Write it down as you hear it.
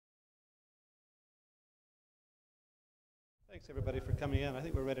Thanks, everybody, for coming in. I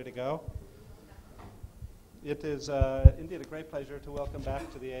think we're ready to go. It is indeed a great pleasure to welcome back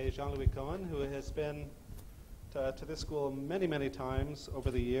to the A Jean-Louis Cohen, who has been to this school many, many times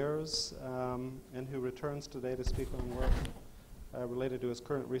over the years, and who returns today to speak on work related to his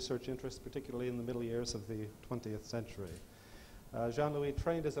current research interests, particularly in the middle years of the 20th century. Jean-Louis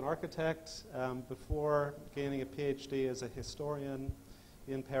trained as an architect before gaining a PhD as a historian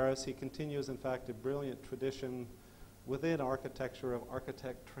in Paris. He continues, in fact, a brilliant tradition within architecture of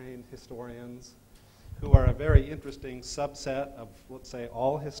architect-trained historians who are a very interesting subset of, let's say,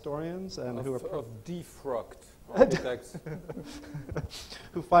 all historians and who are defrocked architects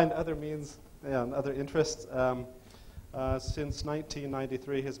who find other means and other interests. Since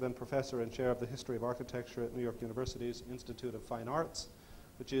 1993, has been professor and chair of the history of architecture at New York University's Institute of Fine Arts,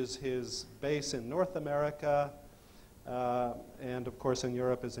 which is his base in North America, and of course in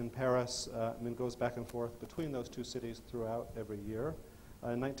Europe is in Paris, and then goes back and forth between those two cities throughout every year.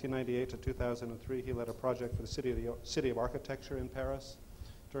 In 1998 to 2003, he led a project for the City of Architecture in Paris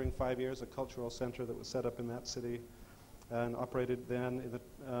during 5 years, a cultural center that was set up in that city and operated then.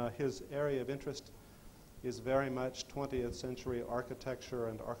 His area of interest is very much 20th century architecture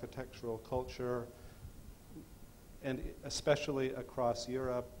and architectural culture, and especially across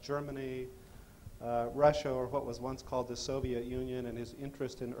Europe, Germany, Russia, or what was once called the Soviet Union, and his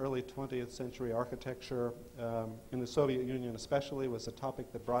interest in early 20th century architecture in the Soviet Union especially was a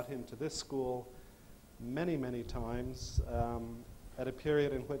topic that brought him to this school many, many times at a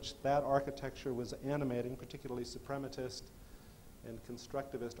period in which that architecture was animating, particularly suprematist and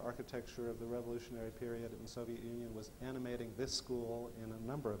constructivist architecture of the revolutionary period in the Soviet Union was animating this school in a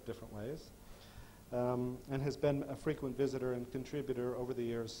number of different ways, and has been a frequent visitor and contributor over the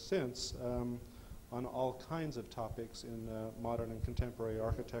years since on all kinds of topics in modern and contemporary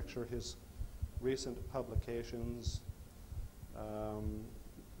architecture. His recent publications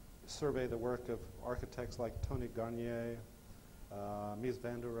survey the work of architects like Tony Garnier, Mies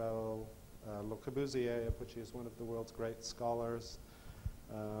van der Rohe, Corbusier, of which he is one of the world's great scholars,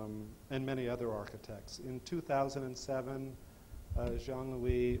 and many other architects. In 2007,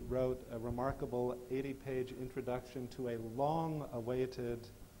 Jean-Louis wrote a remarkable 80-page introduction to a long-awaited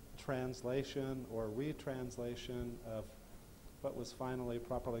translation or retranslation of what was finally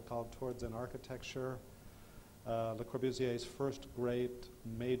properly called Towards an Architecture, Le Corbusier's first great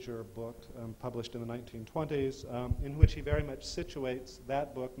major book published in the 1920s, in which he very much situates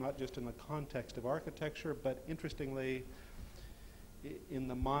that book not just in the context of architecture, but interestingly in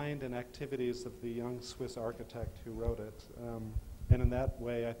the mind and activities of the young Swiss architect who wrote it. And in that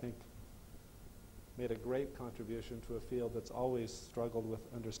way, I think, made a great contribution to a field that's always struggled with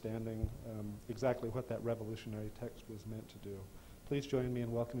understanding exactly what that revolutionary text was meant to do. Please join me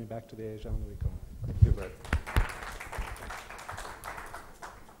in welcoming back to the A Jean-Louis Cohen. Thank you, Brett.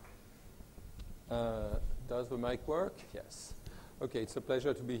 Does the mic work? Yes. Okay, it's a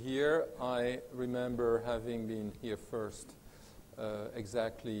pleasure to be here. I remember having been here first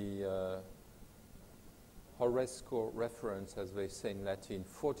exactly Horresco reference, as they say in Latin,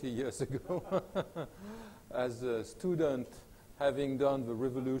 40 years ago. As a student, having done the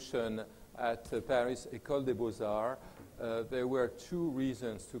revolution at Paris École des Beaux-Arts, there were two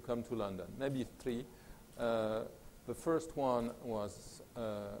reasons to come to London, maybe three. The first one was,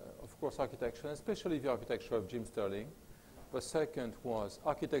 of course, architecture, especially the architecture of Jim Sterling. The second was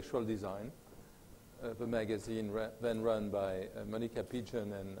architectural design, the magazine then run by Monica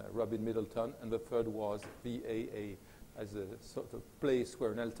Pigeon and Robin Middleton. And the third was VAA, as a sort of place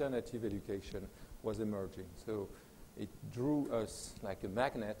where an alternative education was emerging. So it drew us like a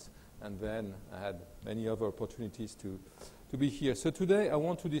magnet, and then I had many other opportunities to be here. So today I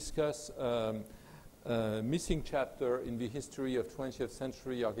want to discuss a missing chapter in the history of 20th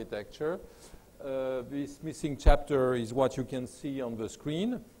century architecture. This missing chapter is what you can see on the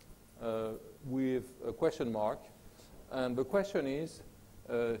screen with a question mark. And the question is,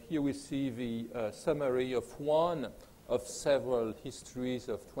 here we see the summary of one of several histories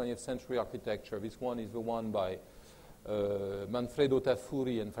of 20th century architecture. This one is the one by Manfredo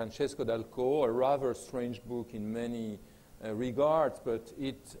Tafuri and Francesco Dalco, a rather strange book in many regards, but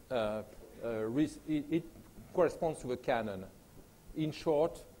it corresponds to the canon. In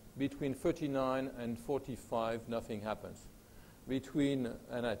short, between 39 and 45, nothing happens. Between,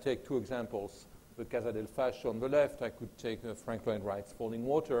 and I take two examples, the Casa del Fascio on the left, I could take Frank Lloyd Wright's Falling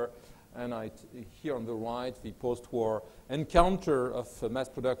Water, and here on the right, the post-war encounter of mass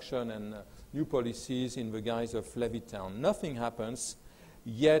production and new policies in the guise of Levittown. Nothing happens,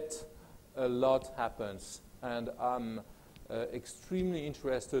 yet a lot happens. And I'm extremely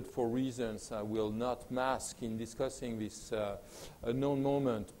interested for reasons I will not mask in discussing this unknown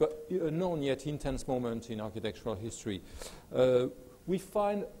moment, but a known yet intense moment in architectural history. We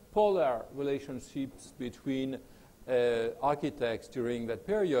find polar relationships between architects during that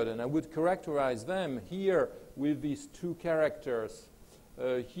period, and I would characterize them here with these two characters.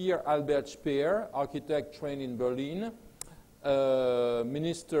 Here, Albert Speer, architect trained in Berlin,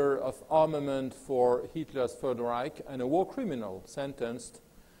 Minister of Armament for Hitler's Third Reich, and a war criminal sentenced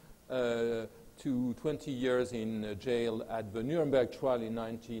to 20 years in jail at the Nuremberg trial in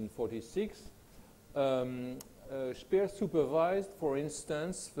 1946. Speer supervised, for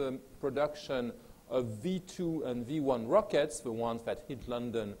instance, the production of V2 and V1 rockets, the ones that hit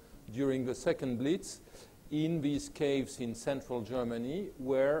London during the Second Blitz, in these caves in central Germany,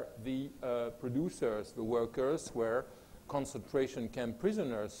 where the producers, the workers, were concentration camp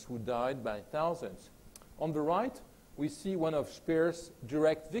prisoners who died by thousands. On the right, we see one of Speer's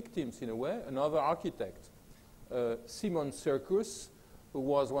direct victims, in a way, another architect, Szymon Circus, who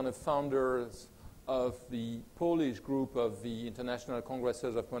was one of the founders of the Polish group of the International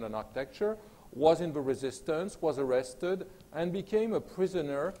Congresses of Modern Architecture, was in the resistance, was arrested, and became a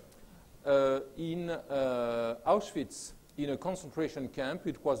prisoner in Auschwitz, in a concentration camp.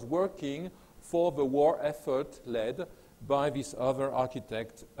 It was working for the war effort led by this other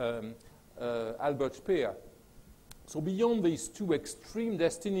architect, Albert Speer. So beyond these two extreme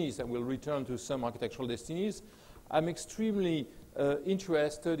destinies, and we'll return to some architectural destinies, I'm extremely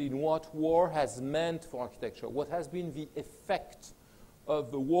interested in what war has meant for architecture, what has been the effect of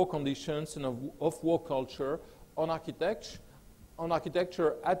the war conditions and of war culture on architecture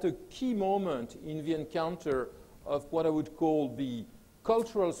at a key moment in the encounter of what I would call the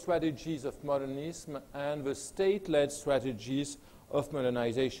cultural strategies of modernism and the state-led strategies of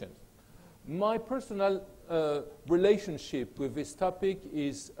modernization. My personal relationship with this topic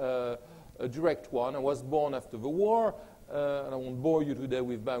is a direct one. I was born after the war, and I won't bore you today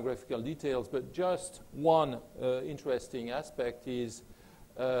with biographical details, but just one interesting aspect is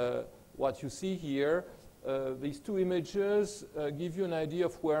what you see here. These two images give you an idea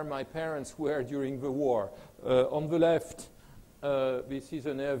of where my parents were during the war. On the left, this is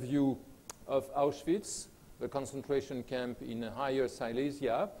an air view of Auschwitz, the concentration camp in Higher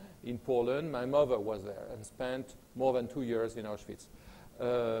Silesia in Poland. My mother was there and spent more than 2 years in Auschwitz.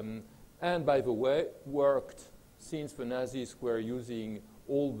 And by the way, worked, since the Nazis were using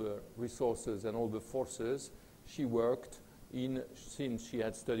all the resources and all the forces, she worked since she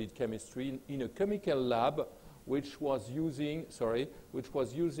had studied chemistry, in a chemical lab which was using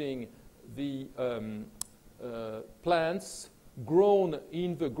the plants grown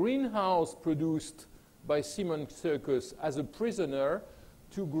in the greenhouse produced by Szymon Circus as a prisoner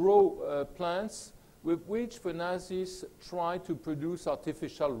to grow plants with which the Nazis tried to produce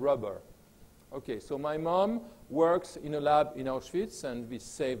artificial rubber. Okay, so my mom works in a lab in Auschwitz, and we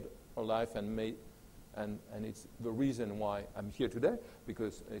saved her life and made, and it's the reason why I'm here today,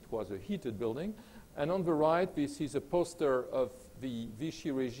 because it was a heated building. And on the right, this is a poster of the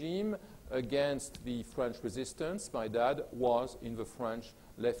Vichy regime against the French resistance. My dad was in the French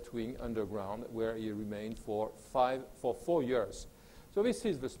left-wing underground, where he remained for 4 years. So this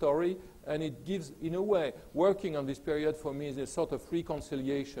is the story, and it gives, in a way, working on this period for me is a sort of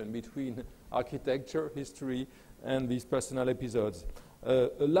reconciliation between architecture, history, and these personal episodes. A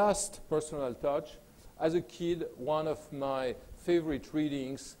last personal touch. As a kid, one of my favorite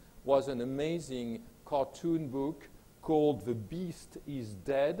readings was an amazing cartoon book called The Beast is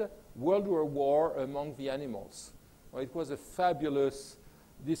Dead, World War Among the Animals. Well, it was a fabulous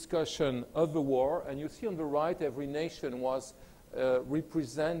discussion of the war, and you see on the right, every nation was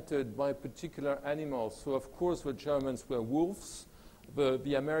represented by particular animals. So, of course, the Germans were wolves,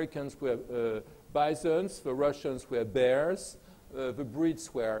 the Americans were bisons, the Russians were bears, the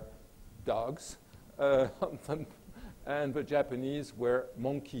Brits were dogs, and the Japanese were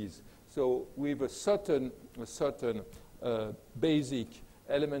monkeys. So, with a certain basic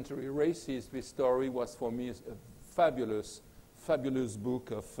elementary races, this story was for me a fabulous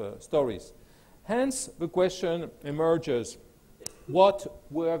book of stories. Hence, the question emerges, what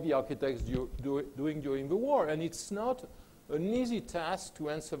were the architects doing during the war? And it's not an easy task to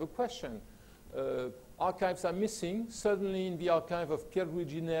answer the question. Archives are missing. Certainly in the archive of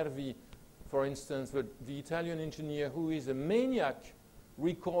Pierluigi Nervi, for instance, the Italian engineer who is a maniac,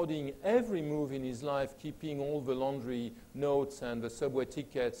 recording every move in his life, keeping all the laundry notes and the subway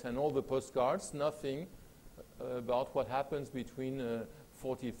tickets and all the postcards, nothing about what happens between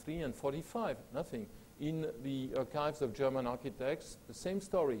 43 and 45, nothing. In the archives of German architects, the same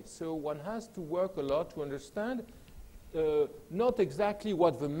story. So one has to work a lot to understand not exactly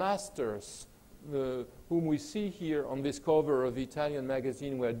what the masters whom we see here on this cover of the Italian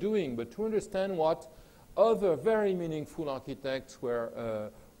magazine were doing, but to understand what other very meaningful architects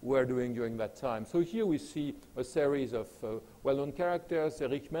were doing during that time. So here we see a series of well-known characters: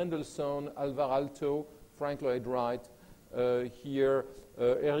 Erich Mendelssohn, Alvar Aalto, Frank Lloyd Wright. Here,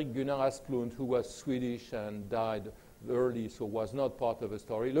 Erik Gunnar Asplund, who was Swedish and died early, so was not part of the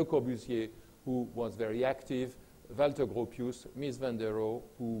story. Le Corbusier, who was very active. Walter Gropius, Mies van der Rohe,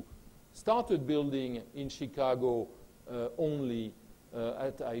 who started building in Chicago only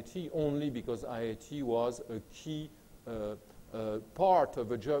at IIT, only because IIT was a key part of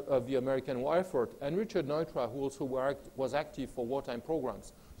the American war effort, and Richard Neutra, who also was active for wartime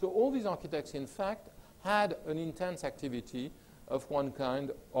programs. So all these architects, in fact, had an intense activity of one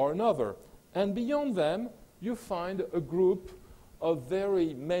kind or another. And beyond them, you find a group of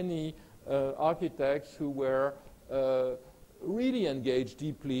very many architects who were really engaged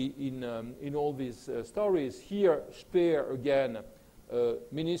deeply in all these stories. Here, Speer, again,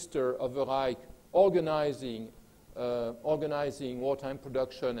 minister of the Reich, organizing wartime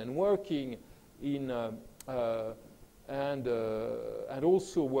production and working in and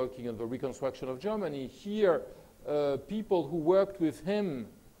also working on the reconstruction of Germany. Here, people who worked with him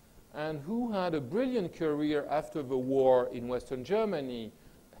and who had a brilliant career after the war in Western Germany.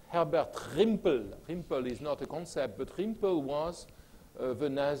 Herbert Rimpel. Rimpel is not a concept, but Rimpel was the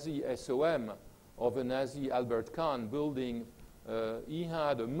Nazi SOM, or the Nazi Albert Kahn building. He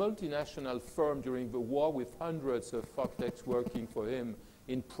had a multinational firm during the war with hundreds of architects working for him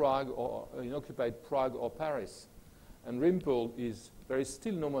in Prague, or in occupied Prague or Paris. And Rimpel there is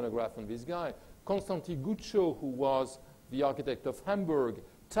still no monograph on this guy. Konstantin Guccio, who was the architect of Hamburg.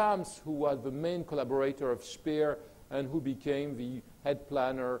 Tams, who was the main collaborator of Speer and who became the head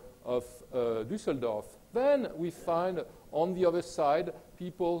planner of Düsseldorf. Then we find on the other side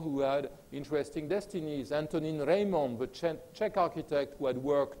people who had interesting destinies. Antonin Raymond, the Czech architect who had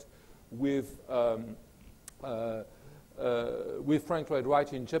worked with Frank Lloyd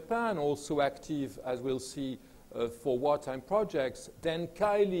Wright in Japan, also active, as we'll see, for wartime projects. Dan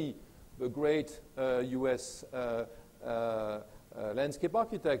Kiley, the great US landscape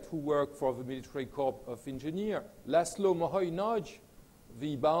architect who worked for the Military Corps of Engineers. Laszlo Moholy-Nagy,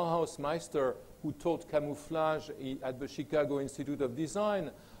 the Bauhaus Meister who taught camouflage at the Chicago Institute of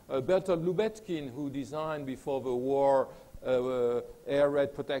Design. Bertolt Lubetkin, who designed before the war air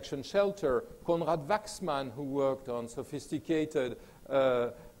raid protection shelter. Konrad Waxman, who worked on sophisticated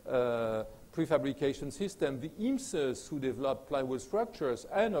prefabrication system. The Imses, who developed plywood structures.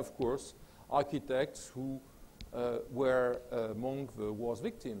 And, of course, architects who were among the war's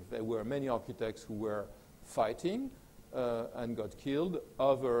victims. There were many architects who were fighting and got killed,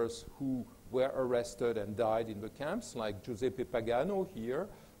 others who were arrested and died in the camps, like Giuseppe Pagano here,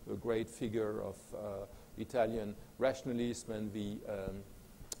 a great figure of Italian rationalism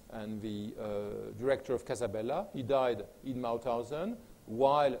and the director of Casablanca. He died in Mauthausen,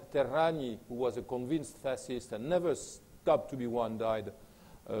 while Terragni, who was a convinced fascist and never stopped to be one, died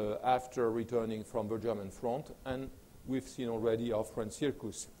after returning from the German front, and we've seen already our friend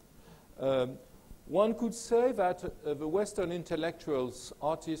Circus. One could say that the Western intellectuals,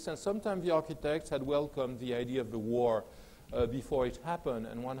 artists, and sometimes the architects had welcomed the idea of the war before it happened,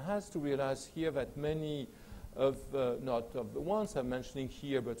 and one has to realize here that many of, not of the ones I'm mentioning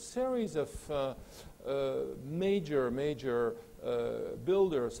here, but series of major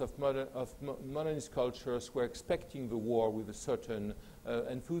builders of modernist cultures were expecting the war with a certain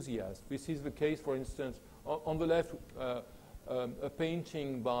enthusiasm. This is the case, for instance, on the left, a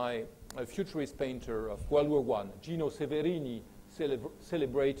painting by a futurist painter of World War I, Gino Severini,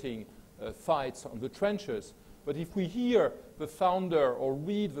 celebrating fights on the trenches. But if we hear the founder or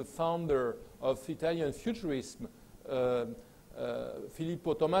read the founder of Italian futurism,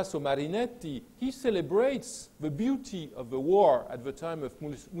 Filippo Tommaso Marinetti, he celebrates the beauty of the war at the time of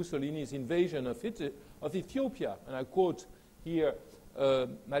Mussolini's invasion of Ethiopia. And I quote here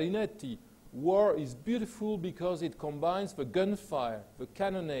Marinetti: "War is beautiful because it combines the gunfire, the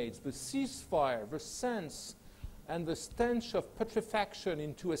cannonades, the ceasefire, the sense, and the stench of putrefaction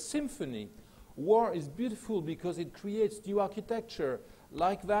into a symphony. War is beautiful because it creates new architecture,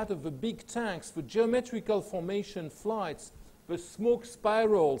 like that of the big tanks, the geometrical formation flights, the smoke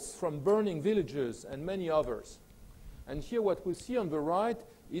spirals from burning villages, and many others." And here what we see on the right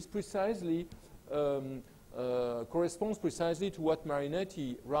is precisely, corresponds precisely to what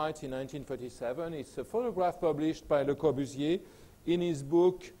Marinetti writes in 1937. It's a photograph published by Le Corbusier in his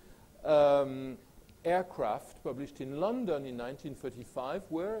book Aircraft, published in London in 1935,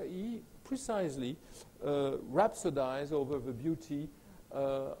 where he precisely rhapsodize over the beauty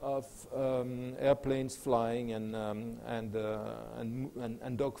of airplanes flying and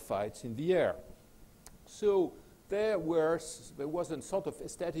dogfights in the air. So there was a sort of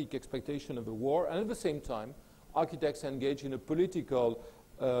aesthetic expectation of the war, and at the same time, architects engaged in a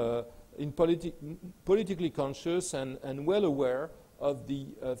politically conscious and well aware of the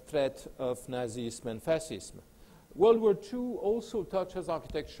threat of Nazism and fascism. World War II also touches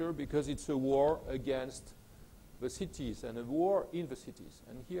architecture because it's a war against the cities and a war in the cities.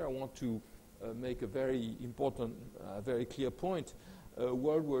 And here I want to make a very important, very clear point.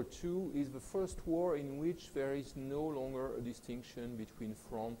 World War II is the first war in which there is no longer a distinction between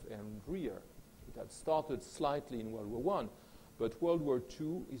front and rear. It had started slightly in World War I, but World War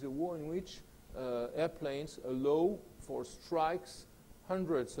II is a war in which airplanes allow for strikes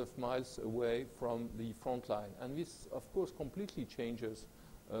hundreds of miles away from the front line. And this, of course, completely changes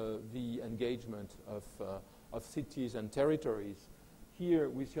the engagement of cities and territories. Here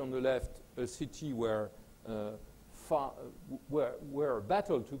we see on the left a city where a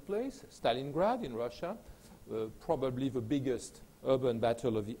battle took place, Stalingrad in Russia, probably the biggest urban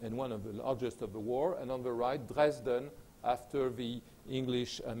battle and one of the largest of the war, and on the right, Dresden, after the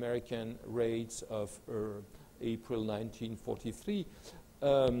English-American raids of April 1943.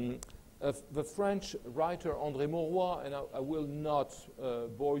 The French writer André Mauroy, and I will not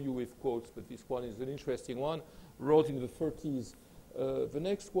bore you with quotes, but this one is an interesting one, wrote in the 30s, the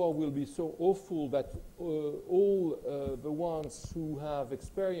next war will be so awful that all the ones who have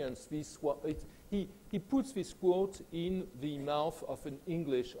experienced this war, he puts this quote in the mouth of an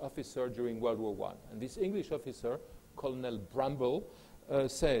English officer during World War I. And this English officer, Colonel Bramble,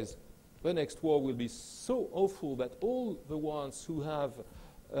 says, the next war will be so awful that all the ones who have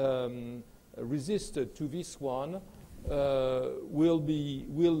resisted to this one will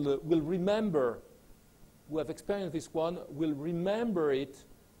remember, who have experienced this one, will remember it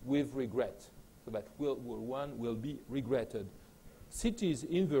with regret. So that World War I will be regretted. Cities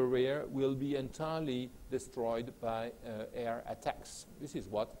in the rear will be entirely destroyed by air attacks. This is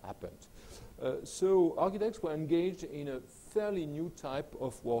what happened. So architects were engaged in a fairly new type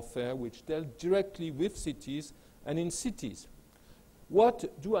of warfare which dealt directly with cities and in cities.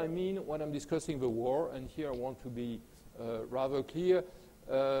 What do I mean when I'm discussing the war? And here I want to be rather clear.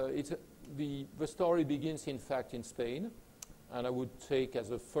 The story begins, in fact, in Spain. And I would take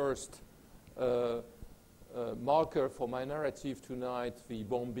as a first marker for my narrative tonight the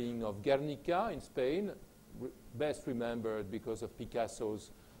bombing of Guernica in Spain, best remembered because of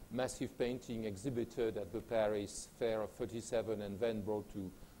Picasso's massive painting exhibited at the Paris Fair of '37 and then brought to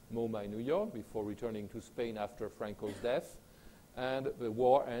MoMA in New York before returning to Spain after Franco's death. And the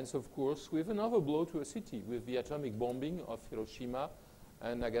war ends, of course, with another blow to a city, with the atomic bombing of Hiroshima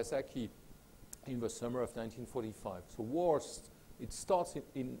and Nagasaki in the summer of 1945. So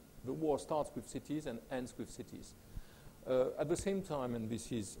the war starts with cities and ends with cities. At the same time, and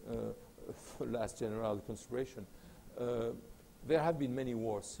this is the last general consideration, there have been many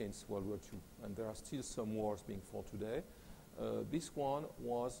wars since World War II, and there are still some wars being fought today. This one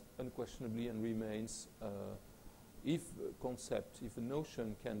was unquestionably and remains, if a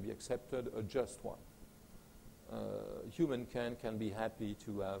notion can be accepted, a just one. Humankind can be happy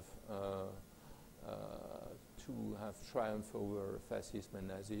to have triumph over fascism and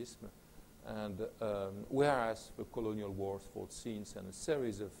Nazism, and whereas the colonial wars fought since and a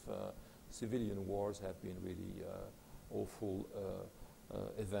series of civilian wars have been really awful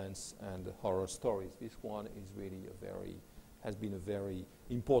events and horror stories. This one is really has been a very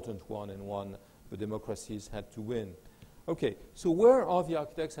important one, and one the democracies had to win. Okay, so where are the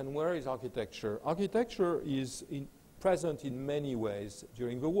architects and where is architecture? Architecture is present in many ways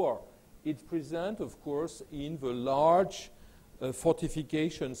during the war. It's present, of course, in the large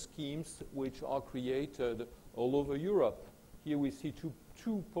fortification schemes which are created all over Europe. Here we see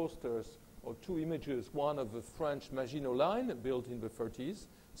two posters or two images, one of the French Maginot Line built in the 30s,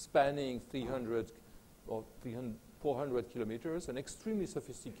 spanning 300 or 400 kilometers, an extremely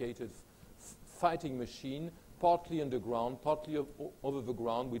sophisticated fighting machine, partly underground, partly over the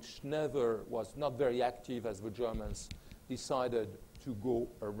ground, which was not very active as the Germans decided to go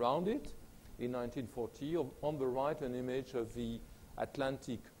around it in 1940. On the right, an image of the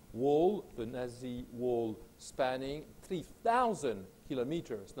Atlantic Wall, the Nazi wall spanning 3,000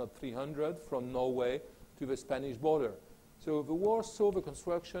 kilometers, not 300, from Norway to the Spanish border. So the war saw the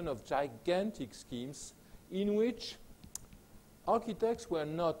construction of gigantic schemes in which architects were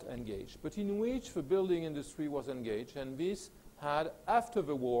not engaged, but in which the building industry was engaged, and this had, after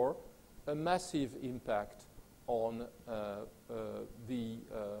the war, a massive impact on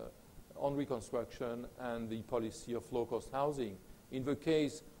on reconstruction and the policy of low-cost housing. In the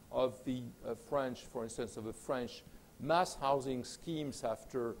case of the French, for instance, of the French mass housing schemes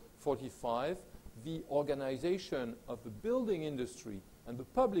after 45, the organization of the building industry and the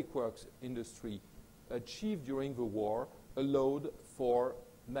public works industry achieved during the war allowed for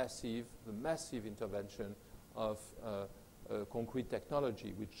the massive intervention of concrete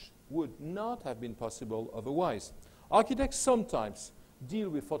technology, which would not have been possible otherwise. Architects sometimes deal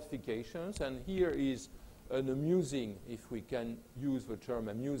with fortifications, and here is an amusing, if we can use the term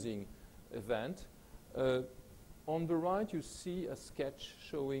amusing, event. On the right, you see a sketch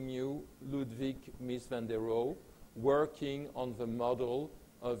showing you Ludwig Mies van der Rohe working on the model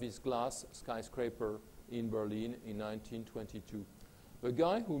of his glass skyscraper in Berlin in 1922. The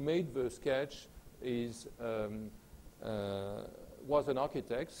guy who made the sketch was an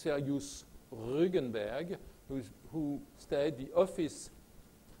architect, Sergius Rügenberg, who stayed the office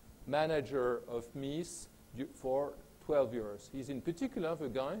manager of Mies for 12 years. He's in particular the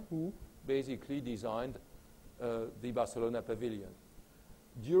guy who basically designed the Barcelona pavilion.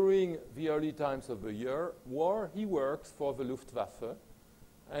 During the early times of the war, he works for the Luftwaffe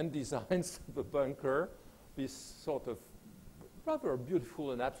and designs the bunker, this sort of rather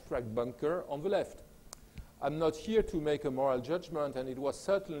beautiful and abstract bunker on the left. I'm not here to make a moral judgment, and it was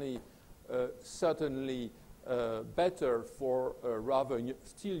certainly better for a rather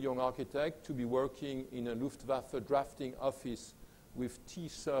still young architect to be working in a Luftwaffe drafting office with tea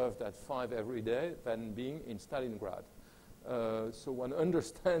served at 5 every day than being in Stalingrad. So one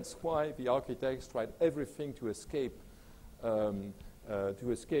understands why the architects tried everything to escape the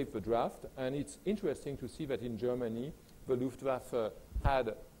draft. And it's interesting to see that in Germany, the Luftwaffe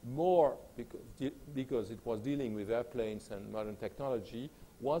had more, because it was dealing with airplanes and modern technology,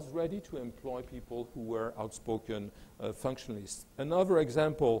 was ready to employ people who were outspoken functionalists. Another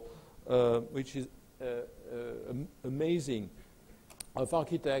example, which is amazing, of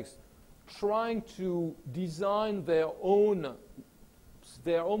architects trying to design their own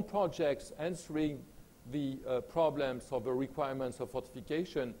projects answering the problems or the requirements of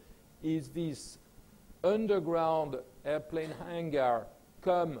fortification, is this underground airplane hangar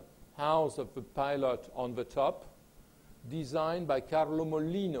cum house of the pilot on the top, designed by Carlo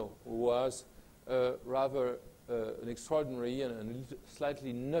Mollino, who was rather an extraordinary and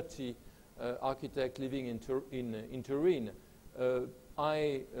slightly nutty architect living in Turin.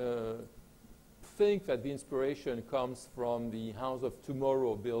 I think that the inspiration comes from the House of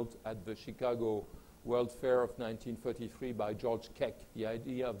Tomorrow built at the Chicago World Fair of 1933 by George Keck, the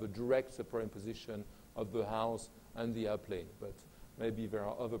idea of the direct superimposition of the house and the airplane. But maybe there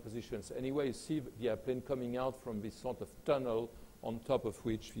are other positions. Anyway, you see the airplane coming out from this sort of tunnel on top of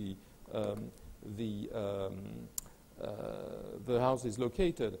which the house is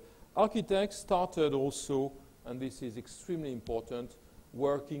located. Architects started also, and this is extremely important,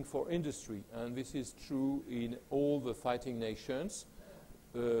 working for industry. And this is true in all the fighting nations.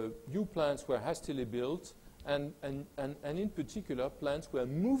 New plants were hastily built, and in particular, plants were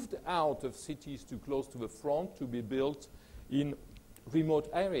moved out of cities too close to the front to be built in remote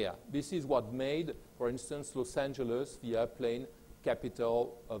area. This is what made, for instance, Los Angeles the airplane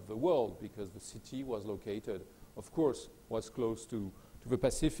capital of the world, because the city was located, of course, was close to the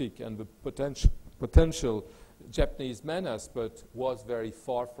Pacific and the potential Japanese menace, but was very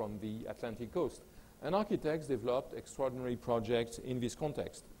far from the Atlantic coast. And architects developed extraordinary projects in this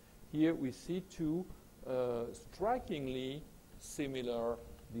context. Here we see two strikingly similar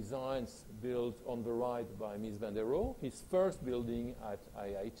designs built on the right by Mies van der Rohe. His first building at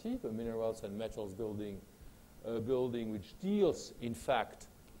IIT, the Minerals and Metals building, a building which deals, in fact,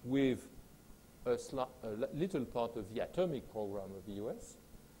 with a little part of the atomic program of the US.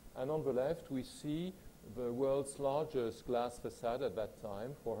 And on the left, we see the world's largest glass facade at that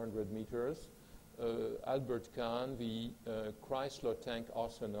time, 400 meters, Albert Kahn, the Chrysler Tank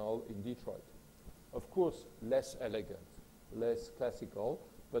Arsenal in Detroit. Of course, less elegant, less classical,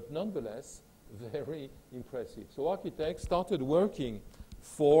 but nonetheless very impressive. So architects started working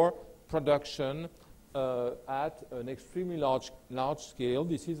for production at an extremely large scale.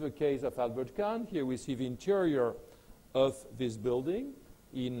 This is the case of Albert Kahn. Here we see the interior of this building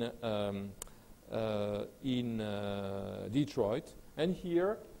in Detroit. And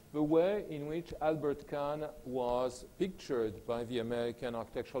here, the way in which Albert Kahn was pictured by the American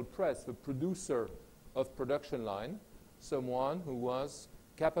architectural press, the producer of production line, someone who was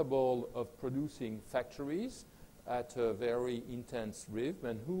capable of producing factories at a very intense rhythm,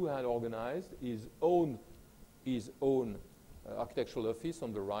 and who had organized his own architectural office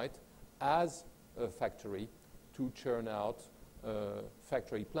on the right as a factory to churn out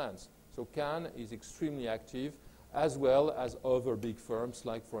factory plans. So Cannes is extremely active, as well as other big firms,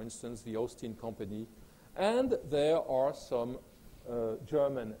 like, for instance, the Austin Company. And there are some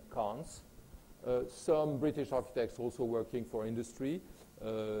German Cannes, some British architects also working for industry,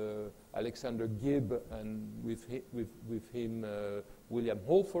 Alexander Gibb, and with him William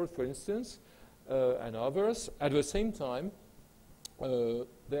Holford, for instance, and others. At the same time,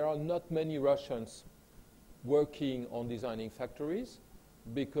 there are not many Russians working on designing factories,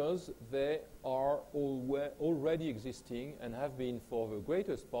 because they are already existing and have been, for the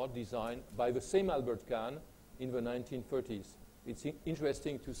greatest part, designed by the same Albert Kahn in the 1930s. It's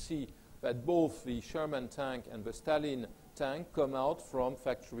interesting to see that both the Sherman tank and the Stalin tank come out from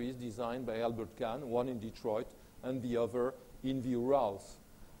factories designed by Albert Kahn, one in Detroit and the other in the Urals,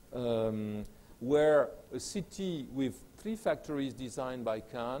 where a city with 3 factories designed by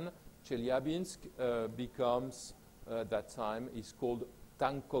Kahn, Chelyabinsk, becomes, at that time, is called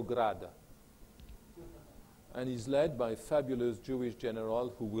Tankograd, and is led by a fabulous Jewish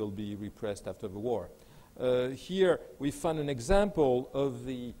general who will be repressed after the war. Here we find an example of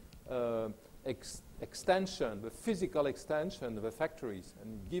the extension, the physical extension of the factories,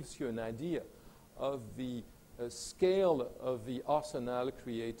 and it gives you an idea of the scale of the arsenal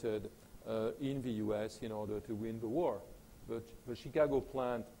created in the US in order to win the war. The Chicago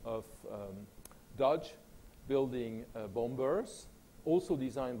plant of Dodge, building bombers, also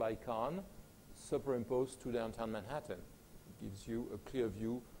designed by Kahn, superimposed to downtown Manhattan. It gives you a clear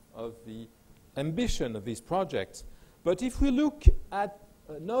view of the ambition of this project. But if we look at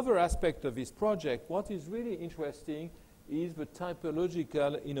another aspect of this project, what is really interesting is the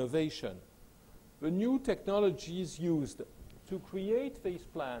typological innovation. The new technologies used to create these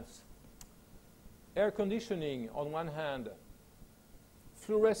plants, air conditioning on one hand,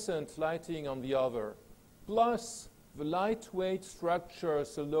 fluorescent lighting on the other, plus the lightweight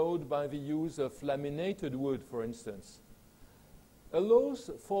structures allowed by the use of laminated wood, for instance,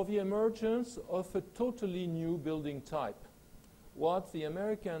 allows for the emergence of a totally new building type, what the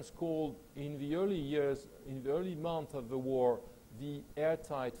Americans called in the early years, in the early month of the war, the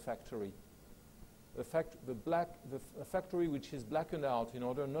airtight factory. A factory which is blackened out in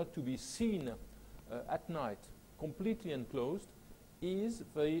order not to be seen at night, completely enclosed, is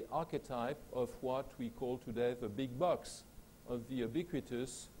the archetype of what we call today the big box, of the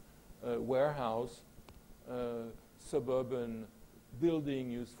ubiquitous warehouse, suburban building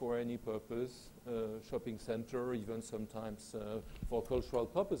used for any purpose, shopping center, even sometimes for cultural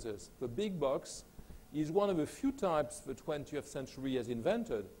purposes. The big box is one of the few types the 20th century has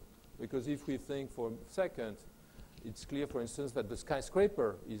invented, because if we think for a second, it's clear, for instance, that the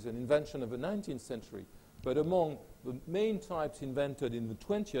skyscraper is an invention of the 19th century. But among the main types invented in the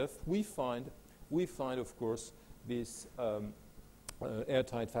 20th, we find, of course, this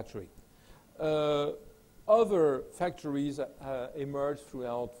airtight factory. Other factories emerged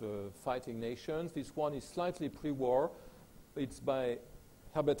throughout the fighting nations. This one is slightly pre-war. It's by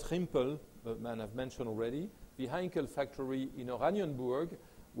Herbert Rimpel, the man I've mentioned already, the Heinkel factory in Oranienburg,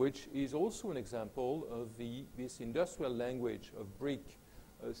 which is also an example of this industrial language of brick,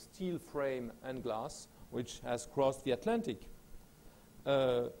 steel frame, and glass, which has crossed the Atlantic.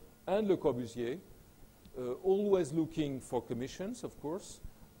 And Le Corbusier, always looking for commissions, of course,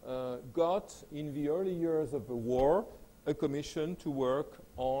 got, in the early years of the war, a commission to work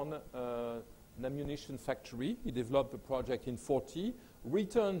on an ammunition factory. He developed the project in 40,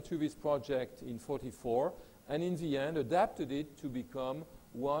 returned to this project in 44, and in the end adapted it to become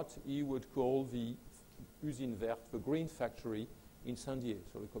what he would call the Usine Verte, the green factory in Saint-Dié.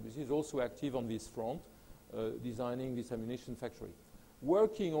 So Le Corbusier is also active on this front, designing this ammunition factory.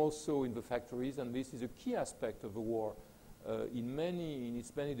 Working also in the factories, and this is a key aspect of the war, in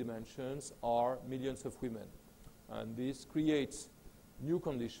its many dimensions, are millions of women. And this creates new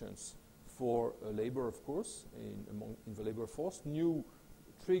conditions for labor, of course, in the labor force. New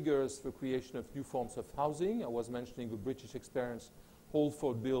triggers the creation of new forms of housing. I was mentioning the British experience.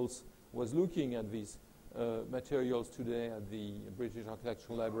 Holford Bills was looking at these materials today at the British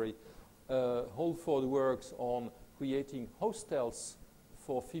Architectural Library. Holford works on creating hostels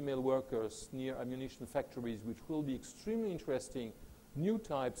for female workers near ammunition factories, which will be extremely interesting, new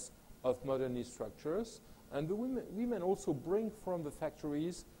types of modernist structures. And the women also bring from the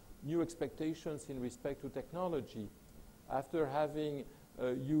factories new expectations in respect to technology. After having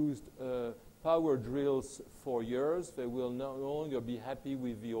used power drills for years, they will no longer be happy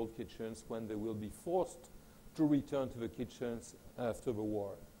with the old kitchens when they will be forced to return to the kitchens after the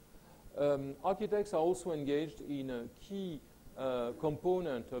war. Architects are also engaged in a key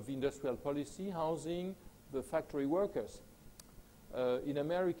component of industrial policy, housing the factory workers. in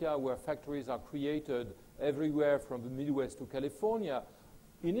America, where factories are created everywhere from the Midwest to California.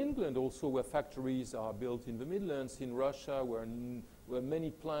 In England also, where factories are built in the Midlands. In Russia, where many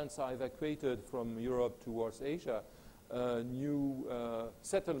plants are evacuated from Europe towards Asia. New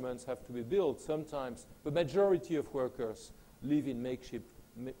settlements have to be built. Sometimes the majority of workers live in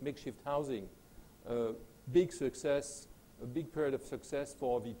makeshift housing. Big success, a big period of success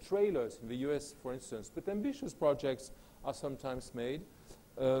for the trailers in the US, for instance. But ambitious projects are sometimes made.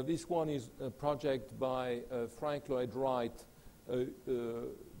 This one is a project by Frank Lloyd Wright,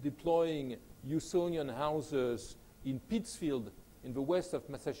 deploying Usonian houses in Pittsfield in the west of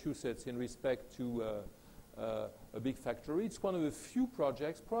Massachusetts in respect to a big factory. It's one of the few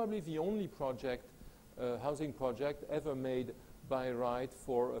projects, probably the only project, housing project ever made by Wright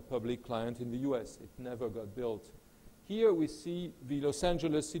for a public client in the US. It never got built. Here we see the Los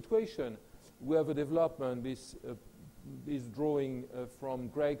Angeles situation, where the development is drawing from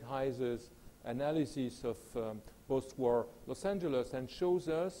Greg Heiser's analysis of post-war Los Angeles, and shows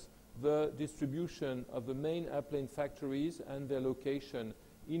us the distribution of the main airplane factories and their location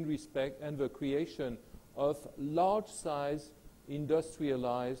in respect, and the creation of large-size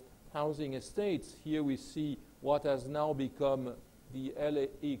industrialized housing estates. Here we see what has now become the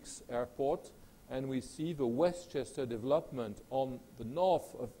LAX airport, and we see the Westchester development on the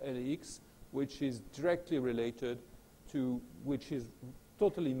north of LAX, which is directly related to, which is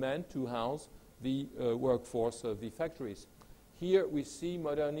totally meant to house the workforce of the factories. Here we see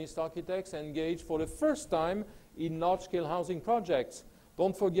modernist architects engaged for the first time in large-scale housing projects.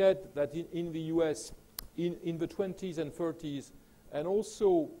 Don't forget that in the US, in the 20s and 30s, and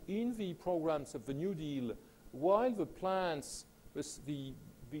also in the programs of the New Deal, while the plans, the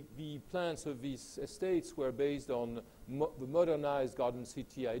plans of these estates were based on the modernized Garden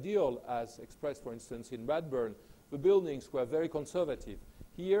City ideal, as expressed, for instance, in Radburn, the buildings were very conservative.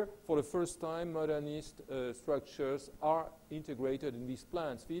 Here, for the first time, modernist structures are integrated in these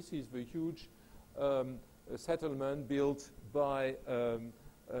plans. This is the huge settlement built by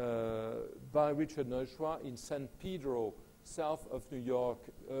Richard Nurschwa in San Pedro, south of New York,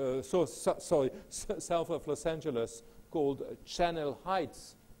 south of Los Angeles, called Channel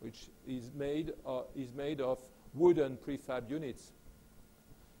Heights, which is made of wooden prefab units.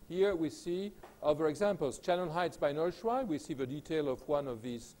 Here we see other examples. Channel Heights by Nurschwa. We see the detail of one of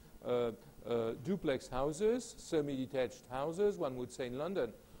these duplex houses, semi-detached houses, one would say, in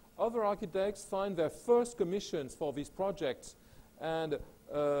London. Other architects find their first commissions for these projects and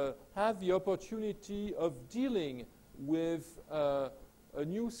have the opportunity of dealing with a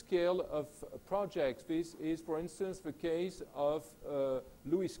new scale of projects. This is, for instance, the case of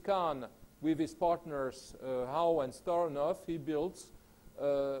Louis Kahn with his partners Howe and Starnoff. He built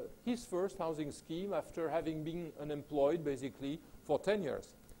his first housing scheme after having been unemployed, basically, for 10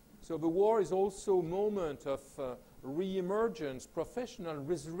 years. So the war is also a moment of re-emergence, professional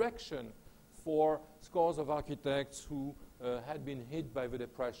resurrection for scores of architects who had been hit by the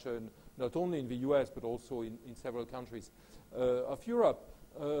Depression, not only in the US, but also in several countries of Europe.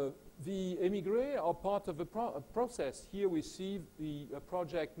 The émigrés are part of the process. Here we see the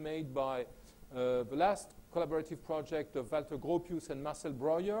project made by the last collaborative project of Walter Gropius and Marcel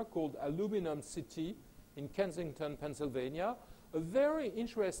Breuer called Aluminum City in Kensington, Pennsylvania. A very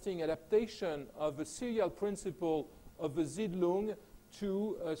interesting adaptation of the serial principle of the Siedlung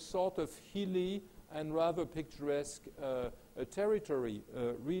to a sort of hilly and rather picturesque territory.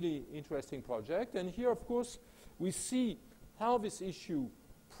 Really interesting project. And here, of course, we see how this issue,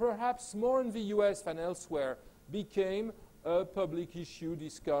 perhaps more in the US than elsewhere, became a public issue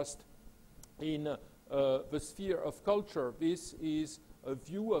discussed in the sphere of culture. This is a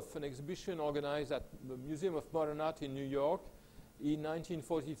view of an exhibition organized at the Museum of Modern Art in New York in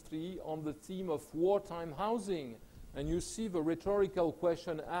 1943 on the theme of wartime housing. And you see the rhetorical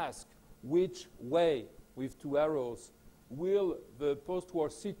question asked, which way, with two arrows, will the post-war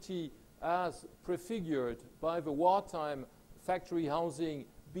city as prefigured by the wartime factory housing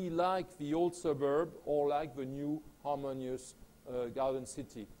be like the old suburb or like the new harmonious garden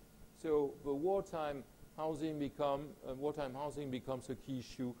city? So the wartime housing becomes a key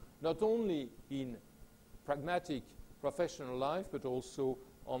issue, not only in pragmatic professional life, but also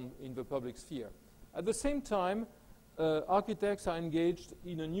in the public sphere. At the same time, architects are engaged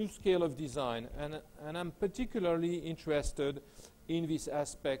in a new scale of design, and I'm particularly interested in this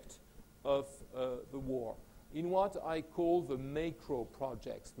aspect of the war, in what I call the macro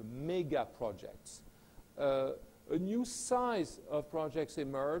projects, the mega projects. A new size of projects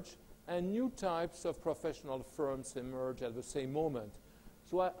emerge, and new types of professional firms emerge at the same moment.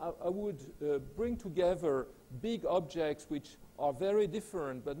 So I would bring together big objects which are very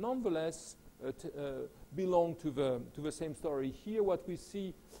different, but nonetheless belong to the same story. Here what we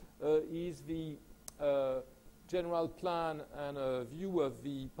see is the general plan and a view of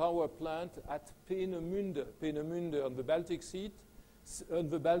the power plant at Peenemünde. Peenemünde on the Baltic Sea,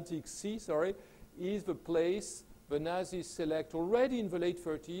 is the place the Nazis select already in the late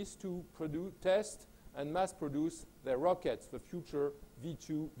 30s to test and mass produce their rockets, the future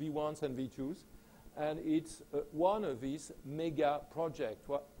V2, V1s and V2s. And it's one of these mega projects.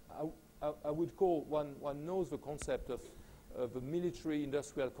 I would call, one knows the concept of the military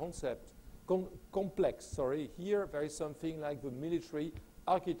industrial concept, complex, sorry. Here there is something like the military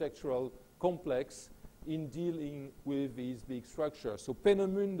architectural complex in dealing with these big structures. So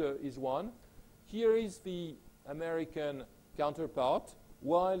Peenemünde is one. Here is the American counterpart.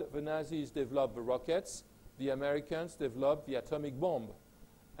 While the Nazis developed the rockets, the Americans developed the atomic bomb.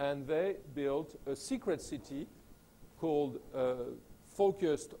 And they built a secret city called,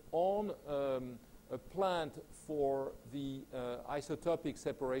 focused on a plant for the isotopic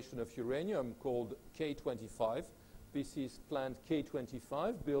separation of uranium called K25. This is plant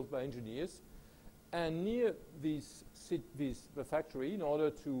K25, built by engineers. And near the factory, in order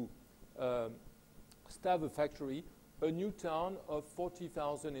to start the factory, a new town of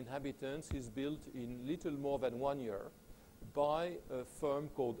 40,000 inhabitants is built in little more than 1 year by a firm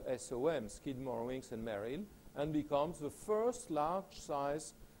called SOM, Skidmore, Winks and Merrill, and becomes the first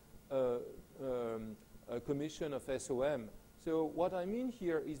large-size commission of SOM. So what I mean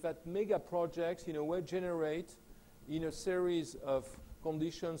here is that mega projects, in a way, generate in a series of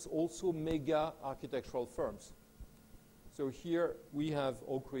conditions also mega architectural firms. So here we have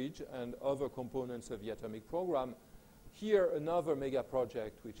Oak Ridge and other components of the atomic program. Here another mega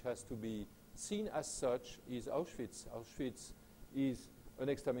project which has to be seen as such is Auschwitz. Auschwitz is an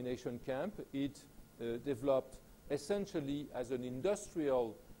extermination camp. It developed essentially as an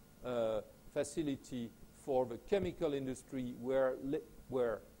industrial facility for the chemical industry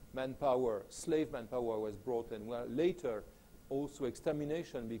where manpower, slave manpower was brought, and where later also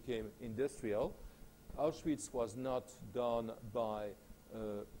extermination became industrial. Auschwitz was not done by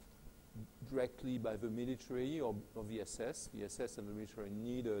directly by the military or the SS. The SS and the military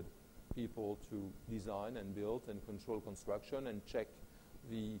needed people to design and build and control construction and check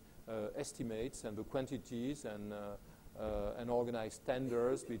the estimates and the quantities and organize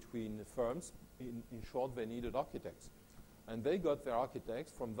tenders between firms. In short, they needed architects. And they got their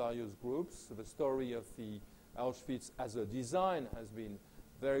architects from various groups. So the story of the Auschwitz as a design has been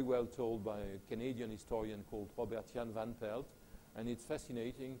very well told by a Canadian historian called Robert Jan Van Pelt. And it's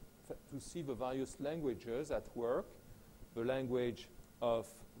fascinating to see the various languages at work, the language of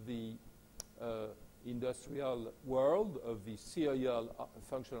the industrial world, of the serial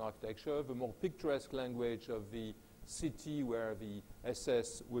functional architecture, the more picturesque language of the city where the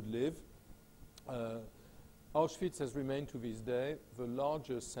SS would live. Auschwitz has remained to this day the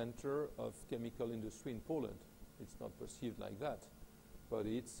largest center of chemical industry in Poland. It's not perceived like that, but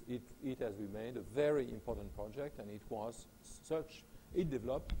it has remained a very important project, and it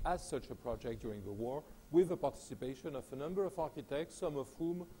developed as such a project during the war with the participation of a number of architects, some of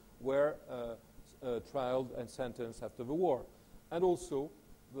whom were trialed and sentenced after the war. And also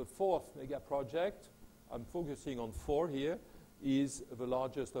the fourth mega project, I'm focusing on 4 here, is the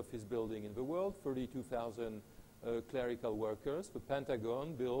largest office building in the world, 32,000 clerical workers. The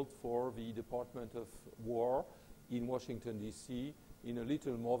Pentagon built for the Department of War in Washington, D.C. in a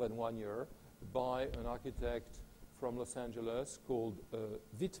little more than 1 year by an architect from Los Angeles called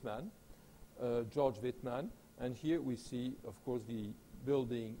Wittmann, George Wittmann. And here we see, of course, the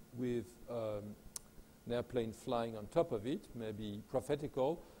building with an airplane flying on top of it, maybe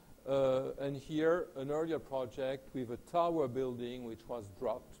prophetical. And here an earlier project with a tower building which was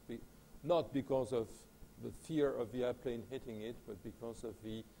dropped, not because of the fear of the airplane hitting it, but because of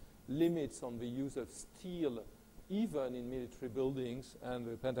the limits on the use of steel, even in military buildings, and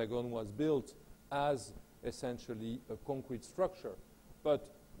the Pentagon was built as essentially a concrete structure.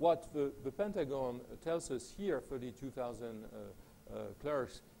 But what the Pentagon tells us here, 32,000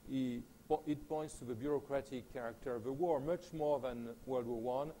 clerks, it points to the bureaucratic character of the war, much more than World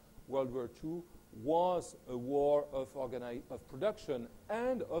War I. World War II was a war of production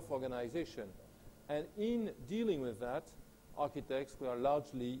and of organization. And in dealing with that, architects were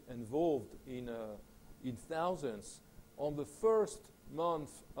largely involved in thousands. On the first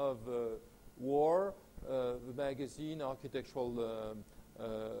month of the war, the magazine Architectural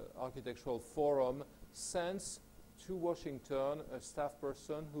Forum sends to Washington a staff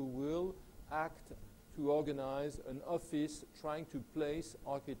person who will act to organize an office trying to place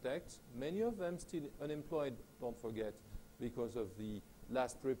architects, many of them still unemployed, don't forget, because of the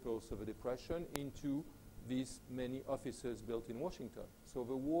last ripples of the Depression, into these many offices built in Washington. So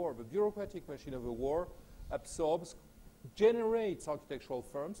the war, the bureaucratic machine of the war, generates architectural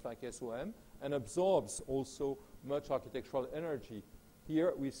firms like SOM, and absorbs also much architectural energy.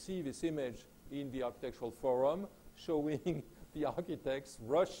 Here we see this image in the Architectural Forum showing the architects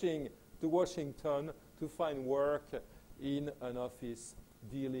rushing to Washington to find work in an office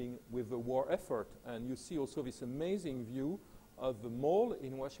dealing with the war effort. And you see also this amazing view of the mall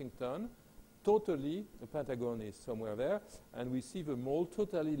in Washington, totally, the Pentagon is somewhere there, and we see the mall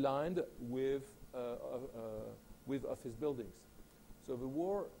totally lined with office buildings. So the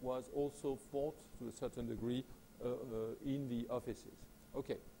war was also fought to a certain degree in the offices.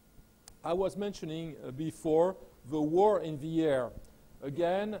 Okay. I was mentioning before the war in the air.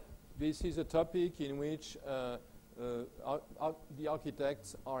 Again, this is a topic in which the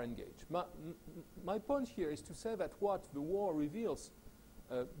architects are engaged. My point here is to say that what the war reveals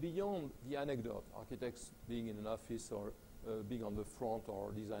beyond the anecdote, architects being in an office or being on the front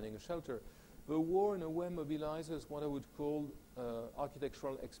or designing a shelter, the war in a way mobilizes what I would call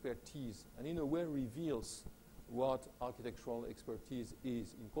architectural expertise, and in a way reveals what architectural expertise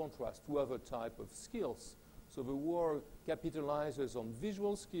is in contrast to other type of skills. So the war capitalizes on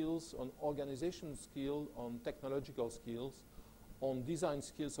visual skills, on organization skill, on technological skills, on design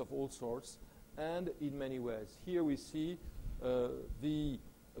skills of all sorts, and in many ways. Here we see the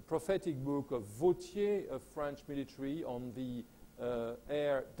prophetic book of Vautier, a French military, on the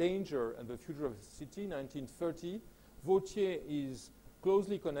air danger and the future of the city, 1930. Vautier is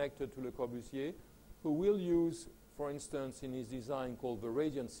closely connected to Le Corbusier, who will use, for instance, in his design called the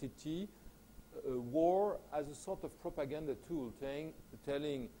Radiant City, war as a sort of propaganda tool,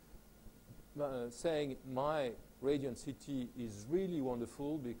 saying my Radiant City is really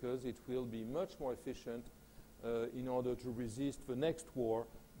wonderful because it will be much more efficient in order to resist the next war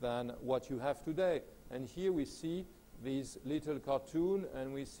than what you have today. And here we see this little cartoon,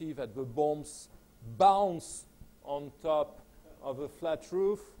 and we see that the bombs bounce on top of a flat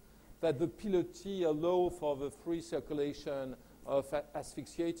roof, that the pilotis allow for the free circulation of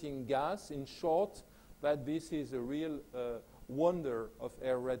asphyxiating gas. In short, that this is a real wonder of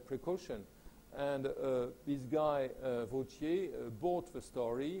air raid precaution. And this guy, Vautier, bought the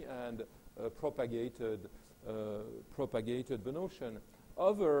story and propagated the notion.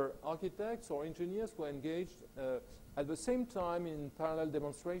 Other architects or engineers were engaged at the same time in parallel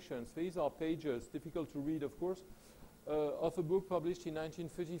demonstrations. These are pages, difficult to read, of course, of a book published in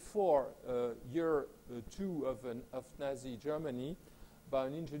 1934, year 2 of Nazi Germany, by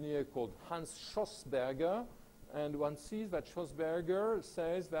an engineer called Hans Schossberger. And one sees that Schossberger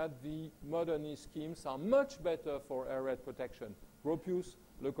says that the modernist schemes are much better for air raid protection. Gropius,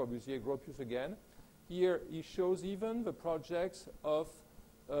 Le Corbusier, Gropius again. Here he shows even the projects of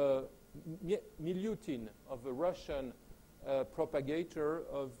Milutin, of the Russian propagator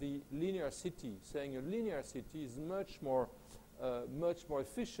of the linear city, saying a linear city is much more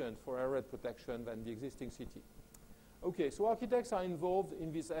efficient for air raid protection than the existing city. Okay, so architects are involved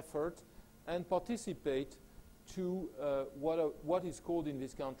in this effort and participate to what is called in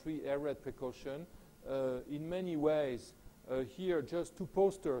this country air raid precaution in many ways. Here, just 2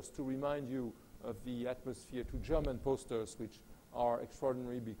 posters to remind you of the atmosphere, 2 German posters which are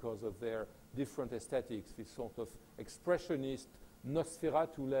extraordinary because of their different aesthetics, this sort of expressionist,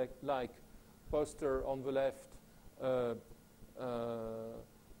 Nosferatu-like poster on the left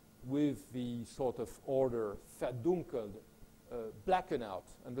with the sort of order, verdunkeled, blacken out,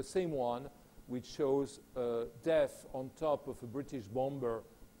 and the same one which shows death on top of a British bomber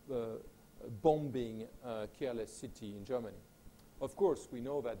bombing a careless city in Germany. Of course, we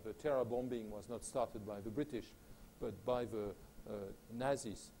know that the terror bombing was not started by the British, but by the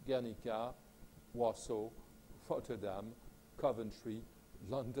Nazis, Guernica, Warsaw, Rotterdam, Coventry,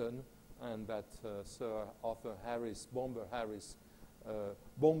 London, and that Sir Arthur Harris, Bomber Harris,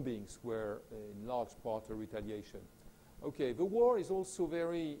 bombings were in large part a retaliation. Okay, the war is also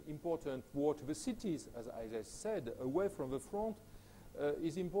very important. War to the cities, as I said, away from the front,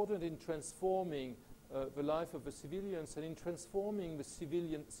 is important in transforming the life of the civilians and in transforming the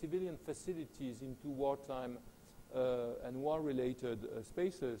civilian facilities into wartime and war-related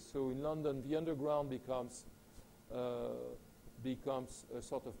spaces. So in London, the underground becomes a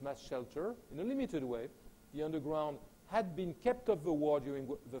sort of mass shelter in a limited way. The underground had been kept off the war during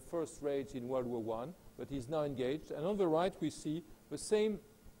the first raids in World War I, but is now engaged. And on the right, we see the same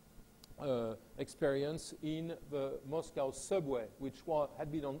experience in the Moscow subway, which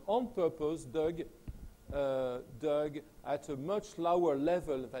had been on purpose dug at a much lower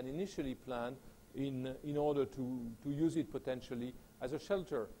level than initially planned in order to use it potentially as a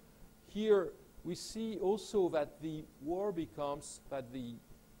shelter. Here we see also that the war becomes,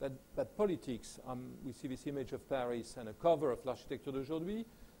 that politics, we see this image of Paris and a cover of L'Architecture d'aujourd'hui,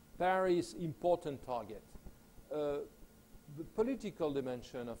 Paris important target. The political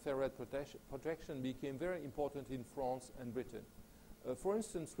dimension of air raid protection became very important in France and Britain. For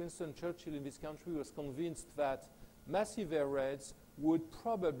instance, Winston Churchill in this country was convinced that massive air raids would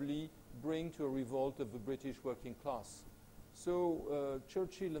probably bring to a revolt of the British working class. So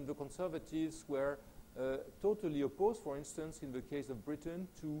Churchill and the Conservatives were totally opposed, for instance, in the case of Britain,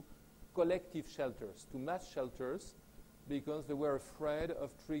 to collective shelters, to mass shelters, because they were afraid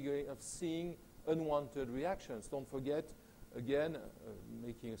of seeing unwanted reactions. Don't forget, again,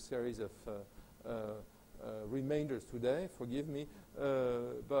 making a series of reminders today, forgive me,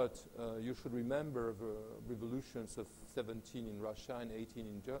 but you should remember the revolutions of 17 in Russia and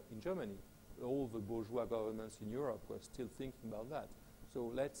 18 in Germany. All the bourgeois governments in Europe were still thinking about that.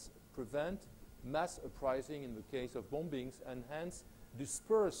 So let's prevent mass uprising in the case of bombings and hence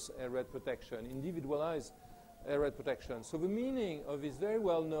disperse air raid protection, individualize air raid protection. So the meaning of this very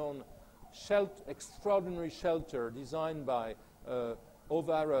well-known extraordinary shelter designed by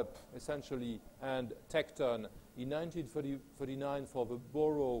Ovarup, essentially, and Tecton in 1939 for the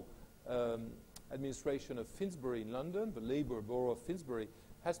borough administration of Finsbury in London, the Labour borough of Finsbury,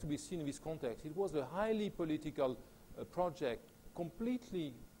 has to be seen in this context. It was a highly political project,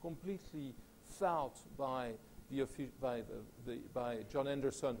 completely thought by John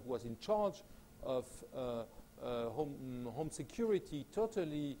Anderson, who was in charge of home security,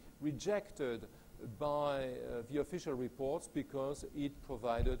 totally rejected by the official reports because it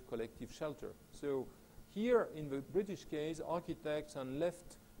provided collective shelter. So here in the British case, architects and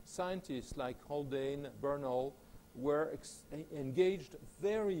left scientists like Haldane, Bernal were engaged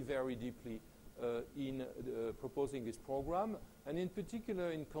very, very deeply in proposing this program, and in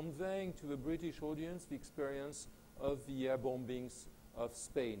particular in conveying to the British audience the experience of the air bombings of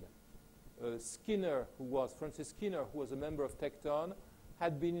Spain. Francis Skinner, who was a member of Tecton,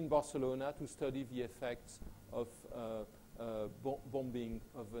 had been in Barcelona to study the effects of bombing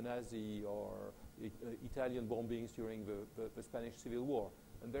of the Nazi or Italian bombings during the Spanish Civil War.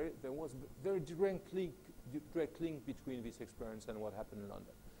 And there was a very direct link between this experience and what happened in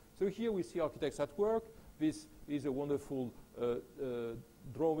London. So here we see architects at work. This is a wonderful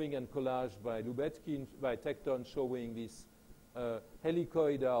drawing and collage by Lubetkin, by Tecton, showing this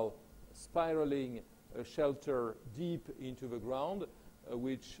helicoidal spiraling shelter deep into the ground,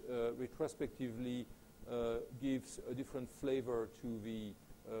 which retrospectively gives a different flavor to the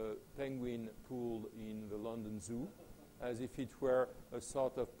penguin pool in the London Zoo, as if it were a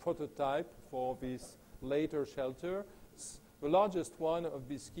sort of prototype for this later shelter. The largest one of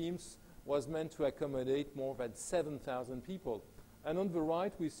these schemes was meant to accommodate more than 7,000 people. And on the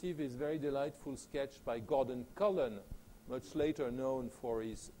right, we see this very delightful sketch by Gordon Cullen, much later known for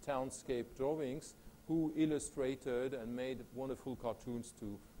his townscape drawings, who illustrated and made wonderful cartoons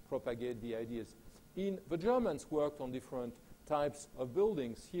to propagate the ideas. The Germans worked on different types of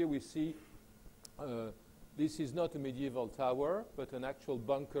buildings. Here we see this is not a medieval tower, but an actual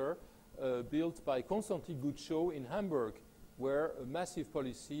bunker built by Konstantin Gutschow in Hamburg, where a massive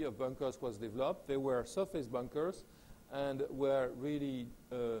policy of bunkers was developed. They were surface bunkers and were really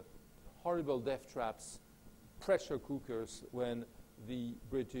horrible death traps, pressure cookers when the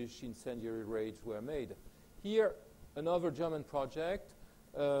British incendiary raids were made. Here, another German project.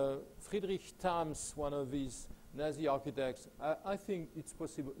 Friedrich Thams, one of these Nazi architects, I think it's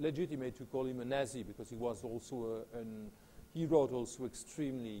legitimate to call him a Nazi because he was also he wrote also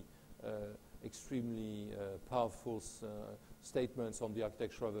extremely powerful statements on the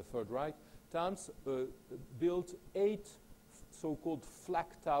architecture of the Third Reich. Thams built 8 so-called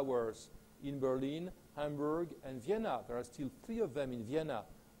flak towers in Berlin, Hamburg, and Vienna. There are still 3 of them in Vienna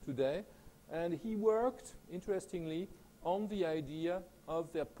today. And he worked, interestingly, on the idea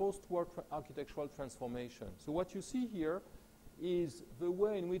of their post-war architectural transformation. So what you see here is the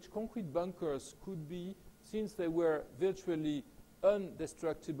way in which concrete bunkers could be, since they were virtually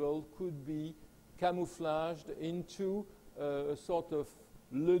indestructible, could be camouflaged into a sort of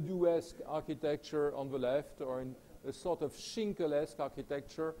Ledoux-esque architecture on the left, or in a sort of Schinkel-esque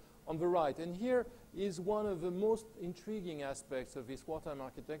architecture on the right. And here is one of the most intriguing aspects of this wartime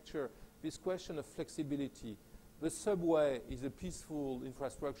architecture, this question of flexibility. The subway is a peaceful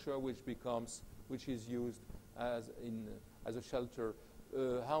infrastructure which is used as a shelter.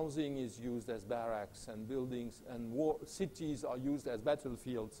 Housing is used as barracks, and buildings and cities are used as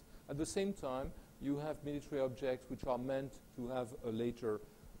battlefields. At the same time, you have military objects which are meant to have a later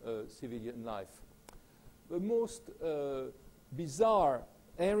civilian life. The most bizarre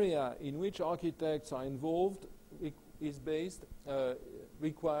area in which architects are involved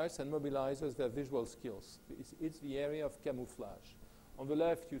requires and mobilizes their visual skills. It's the area of camouflage. On the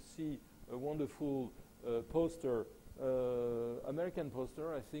left, you see a wonderful poster, American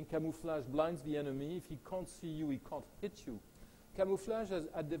poster, I think. Camouflage blinds the enemy. If he can't see you, he can't hit you. Camouflage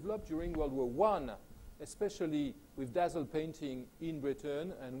had developed during World War I, especially with dazzle painting in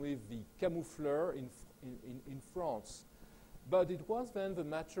Britain and with the camoufleur in France. But it was then the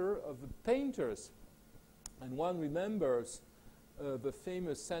matter of the painters. And one remembers the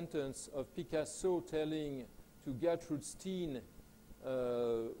famous sentence of Picasso telling to Gertrude Steen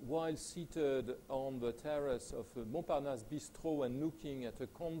while seated on the terrace of Montparnasse Bistro and looking at a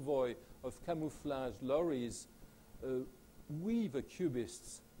convoy of camouflage lorries, we, the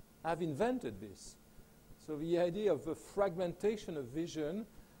Cubists, have invented this. So the idea of the fragmentation of vision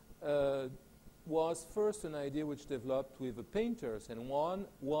was first an idea which developed with the painters, and one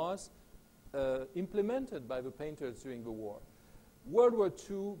was implemented by the painters during the war. World War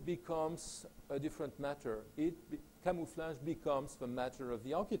II becomes a different matter. Camouflage becomes the matter of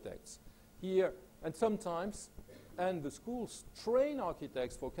the architects. Here, and sometimes, and the schools train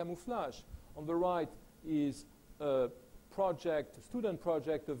architects for camouflage. On the right is a student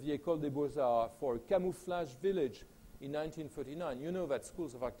project of the École des Beaux-Arts for a camouflage village in 1939. You know that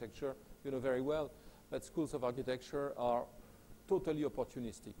schools of architecture, you know very well, that schools of architecture are totally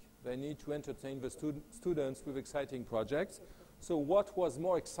opportunistic. They need to entertain the students with exciting projects. So what was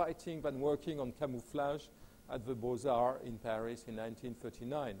more exciting than working on camouflage at the Beaux-Arts in Paris in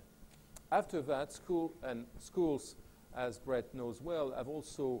 1939? After that, schools, as Brett knows well, have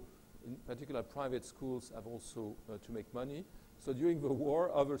also, in particular private schools, have also to make money. So during the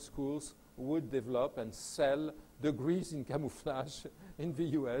war, other schools would develop and sell degrees in camouflage in the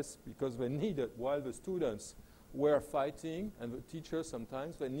US because they needed, while the students were fighting, and the teachers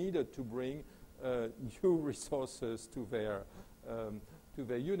sometimes, they needed to bring new resources to their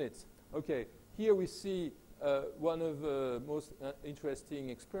units. Okay, here we see one of the most interesting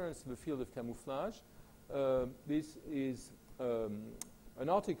experiences in the field of camouflage. This is an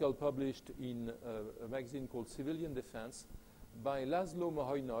article published in a magazine called Civilian Defense by Laszlo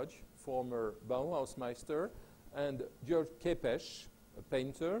Moholy-Nagy, former Bauhausmeister, and György Képes, a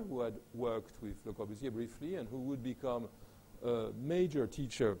painter who had worked with Le Corbusier briefly and who would become a major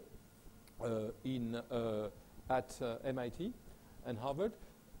teacher at MIT and Harvard.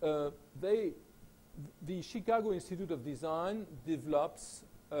 The Chicago Institute of Design develops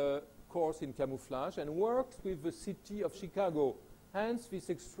a course in camouflage and works with the city of Chicago. Hence this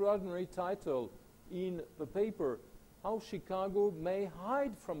extraordinary title in the paper, How Chicago May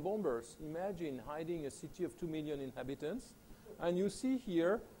Hide from Bombers. Imagine hiding a city of 2 million inhabitants. And you see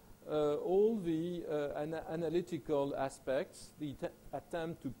here all the analytical aspects, the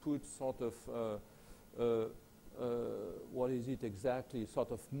attempt to put sort of, what is it exactly,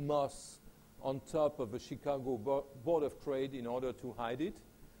 sort of moss on top of the Chicago Board of Trade in order to hide it.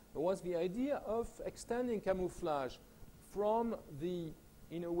 It was the idea of extending camouflage from the,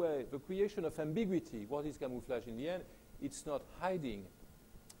 in a way, the creation of ambiguity. What is camouflage in the end? It's not hiding.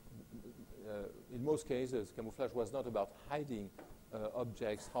 In most cases, camouflage was not about hiding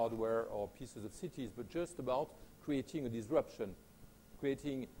objects, hardware, or pieces of cities, but just about creating a disruption,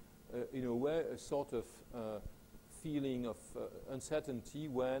 creating, in a way, a sort of feeling of uncertainty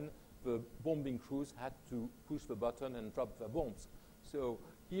when the bombing crews had to push the button and drop the bombs. So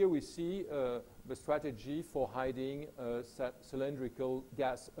here we see the strategy for hiding a cylindrical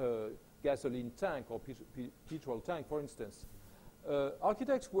gasoline tank or petrol tank, for instance.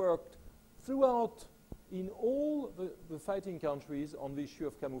 Architects worked throughout in all the fighting countries on the issue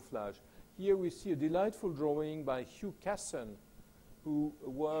of camouflage. Here we see a delightful drawing by Hugh Casson, who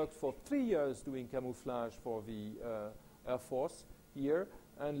worked for 3 years doing camouflage for the Air Force here,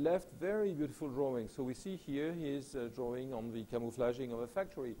 and left very beautiful drawings. So we see here his drawing on the camouflaging of a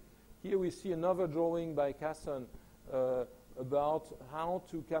factory. Here we see another drawing by Casson about how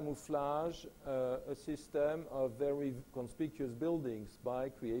to camouflage a system of very conspicuous buildings by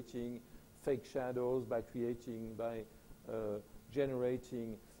creating fake shadows, by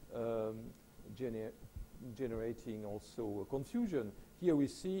generating also confusion. Here we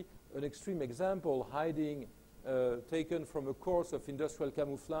see an extreme example hiding taken from a course of industrial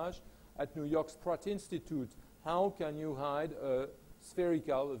camouflage at New York's Pratt Institute. How can you hide a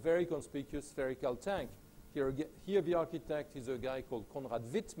very conspicuous spherical tank? Here the architect is a guy called Konrad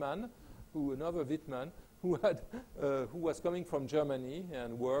Wittmann, another Wittmann, who was coming from Germany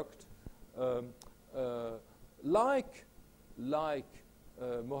and worked like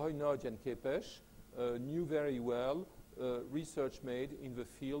Moholy-Nagy and Képes knew very well research made in the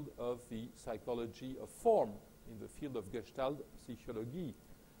field of the psychology of form, in the field of Gestalt psychology.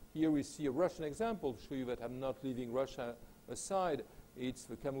 Here we see a Russian example to show you that I'm not leaving Russia aside. It's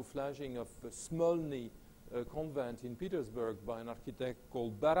the camouflaging of the Smolny convent in Petersburg by an architect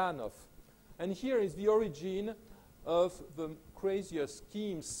called Baranov. And here is the origin of the craziest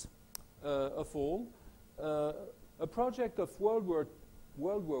schemes of all. A project of World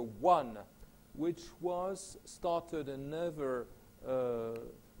War I, which was started and never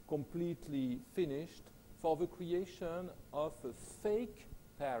completely finished, for the creation of a fake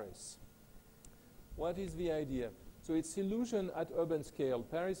Paris. What is the idea? So it's illusion at urban scale.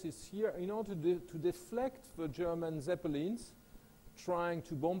 Paris is here in order to deflect the German Zeppelins trying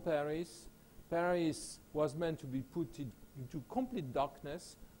to bomb Paris. Paris was meant to be put into complete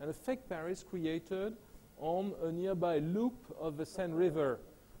darkness, and a fake Paris created on a nearby loop of the Seine River.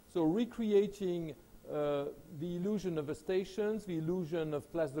 So recreating the illusion of the stations, the illusion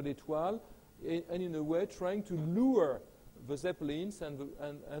of Place de l'Étoile, and in a way trying to lure the Zeppelins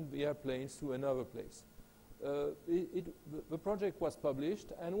and the airplanes to another place. The project was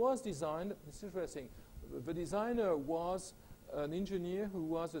published and was designed. It's interesting. The designer was an engineer who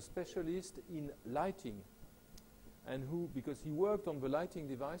was a specialist in lighting, and who, because he worked on the lighting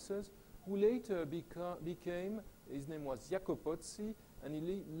devices, who later became, his name was Jacopozzi, and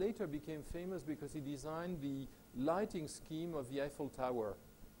he later became famous because he designed the lighting scheme of the Eiffel Tower,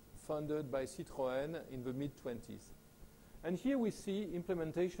 funded by Citroën in the mid-20s. And here we see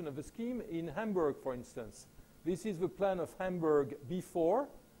implementation of the scheme in Hamburg, for instance. This is the plan of Hamburg before.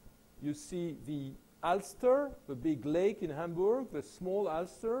 You see the Alster, the big lake in Hamburg, the small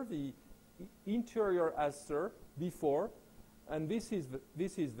Alster, the interior Alster before, and this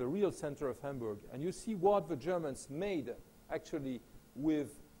is the real center of Hamburg. And you see what the Germans made actually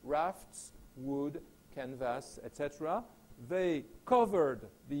with rafts, wood, canvas, etc. They covered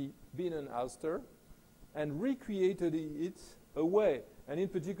the Binnenalster and recreated it away. And in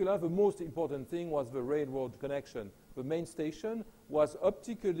particular, the most important thing was the railroad connection. The main station was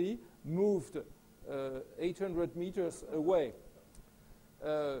optically moved 800 meters away.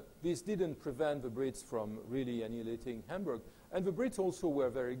 This didn't prevent the Brits from really annihilating Hamburg. And the Brits also were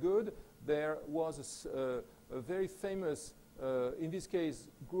very good. There was a very famous, in this case,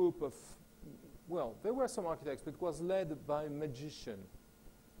 group of, well, there were some architects, but it was led by a magician.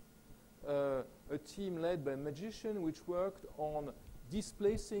 A team led by a magician which worked on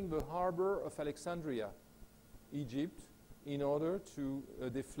displacing the harbor of Alexandria, Egypt, in order to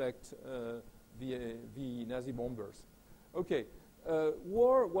deflect the Nazi bombers. Okay,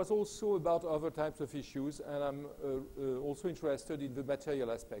 war was also about other types of issues, and I'm also interested in the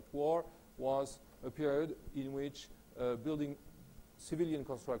material aspect. War was a period in which building civilian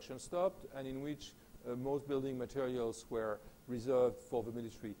construction stopped, and in which most building materials were reserved for the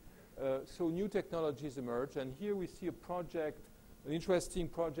military. So new technologies emerged, and here we see a project, an interesting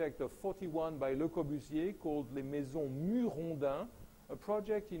project of 41 by Le Corbusier called Les Maisons Murondins, a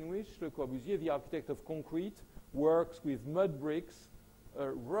project in which Le Corbusier, the architect of concrete, works with mud bricks,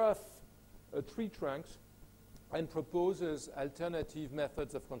 rough tree trunks, and proposes alternative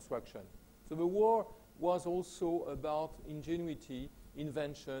methods of construction. So the war was also about ingenuity,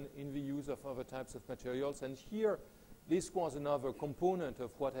 invention in the use of other types of materials, and here this was another component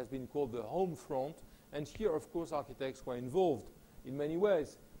of what has been called the home front, and here, of course, architects were involved in many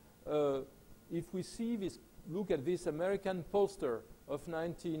ways. If we see this, look at this American poster of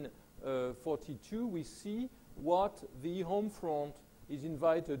 1942, we see what the home front is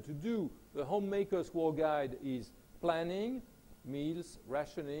invited to do. The Homemaker's War Guide is planning, meals,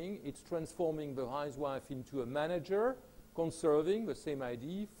 rationing. It's transforming the housewife into a manager, conserving, the same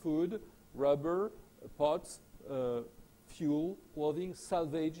idea, food, rubber, pots, fuel, clothing,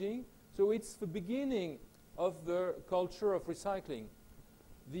 salvaging. So it's the beginning of the culture of recycling.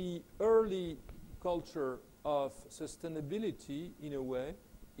 The early culture of sustainability, in a way,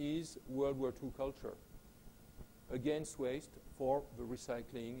 is World War II culture. Against waste, for the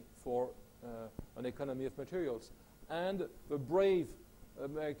recycling, for an economy of materials. And the brave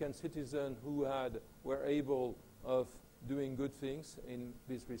American citizens who were able of doing good things in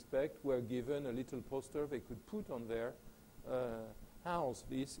this respect were given a little poster they could put on their house.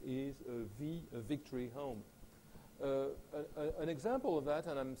 This is a victory home. An example of that,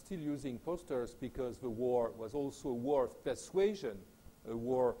 and I'm still using posters because the war was also a war of persuasion, a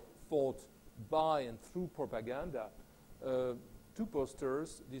war fought by and through propaganda. Two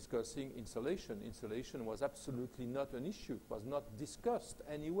posters discussing insulation. Insulation was absolutely not an issue. It was not discussed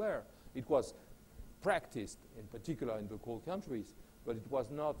anywhere. It was practiced, in particular in the cold countries, but it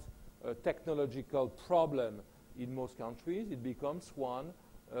was not a technological problem in most countries. It becomes one,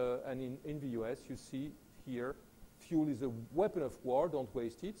 and in the US, you see here, fuel is a weapon of war, don't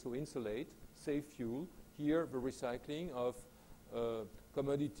waste it, so insulate, save fuel. Here, the recycling of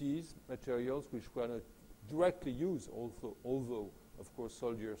commodities, materials which were not directly used, although, of course,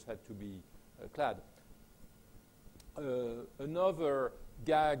 soldiers had to be clad. Another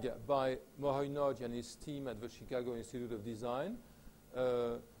gag by Mohinoy and his team at the Chicago Institute of Design,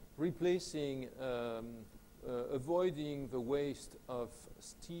 replacing, avoiding the waste of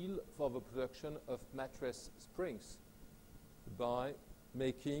steel for the production of mattress springs by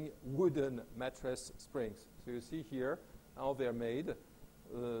making wooden mattress springs. So you see here how they're made,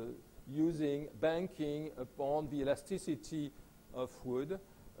 banking upon the elasticity of wood,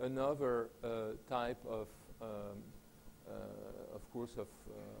 another type of course, of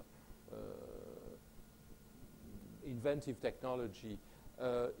inventive technology.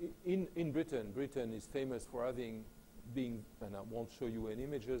 In Britain is famous for having been, and I won't show you any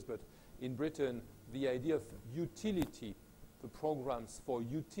images, but in Britain, the idea of utility, the programs for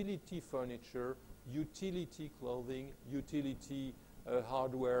utility furniture, utility clothing, utility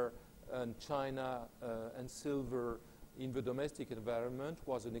hardware, and china and silver in the domestic environment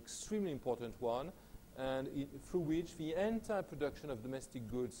was an extremely important one, and through which the entire production of domestic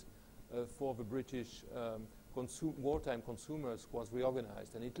goods for the British wartime consumers was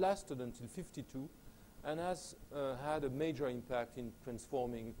reorganized. And it lasted until 1952 and has had a major impact in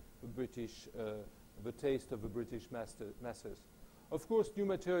transforming the British, the taste of the British masses. Of course, new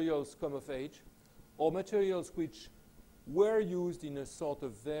materials come of age, or materials which were used in a sort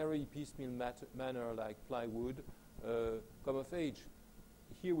of very piecemeal manner like plywood come of age.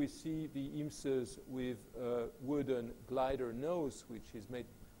 Here we see the IMSs with a wooden glider nose, which is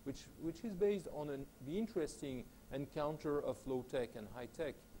based on the interesting encounter of low-tech and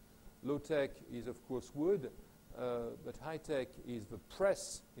high-tech. Low-tech is, of course, wood, but high-tech is the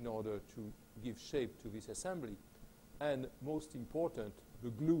press in order to give shape to this assembly. And most important,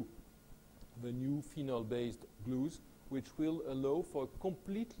 the glue, the new phenol-based glues, which will allow for a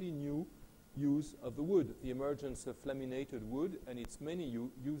completely new use of the wood. The emergence of laminated wood and its many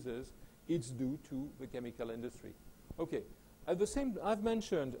uses, it's due to the chemical industry. Okay. At the same, I've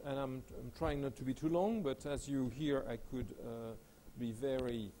mentioned, and I'm trying not to be too long, but as you hear, I could be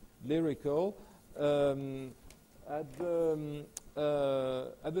very lyrical. At the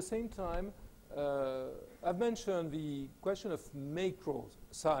same time, I've mentioned the question of macro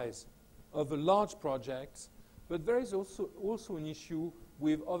size of the large projects, but there is also an issue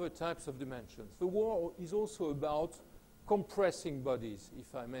with other types of dimensions. The war is also about compressing bodies,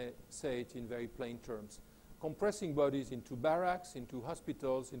 if I may say it in very plain terms. Compressing bodies into barracks, into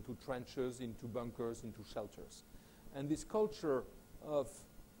hospitals, into trenches, into bunkers, into shelters. And this culture of,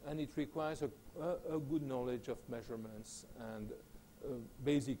 and it requires a good knowledge of measurements and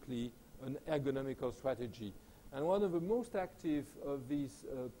basically an ergonomical strategy. And one of the most active of these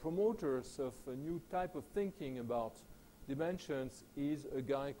promoters of a new type of thinking about dimensions is a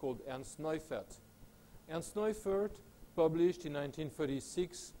guy called Ernst Neufert. Ernst Neufert published in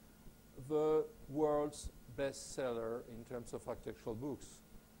 1936 the world's bestseller in terms of architectural books.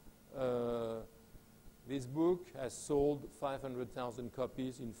 This book has sold 500,000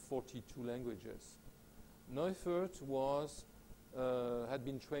 copies in 42 languages. Neufert had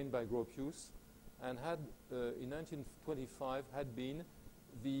been trained by Gropius and had, in 1925, had been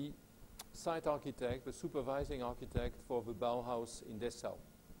the site architect, the supervising architect for the Bauhaus in Dessau.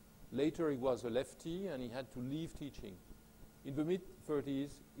 Later, he was a lefty and he had to leave teaching. In the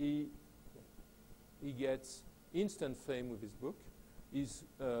mid-30s, he gets instant fame with his book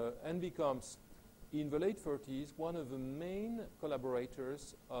and becomes, in the late 30s, one of the main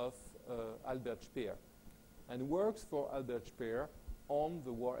collaborators of Albert Speer and works for Albert Speer on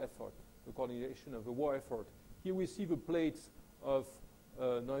the war effort, the coordination of the war effort. Here we see the plates of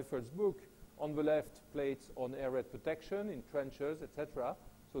Neufert's book. On the left, plates on air raid protection in trenches, etc.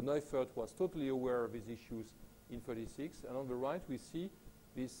 So Neufert was totally aware of these issues in 1936. And on the right, we see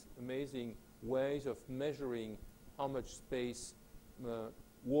these amazing ways of measuring how much space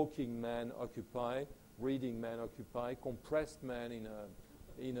walking men occupy, reading men occupy, compressed men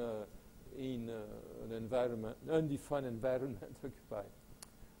in an environment, undefined environment occupy.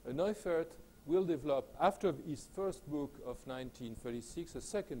 Neufert will develop, after his first book of 1936, a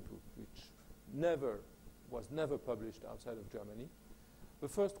second book, which was never published outside of Germany. The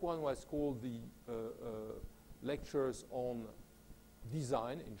first one was called the Lectures on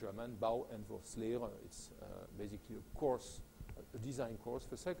Design in German, Bau- and Entwurfslehre. It's basically a course, a design course.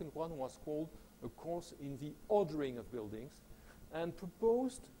 The second one was called A Course in the Ordering of Buildings. and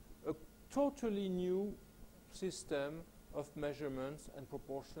proposed a totally new system of measurements and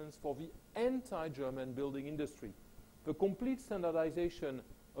proportions for the entire German building industry. The complete standardization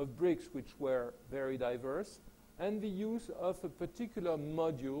of bricks, which were very diverse, and the use of a particular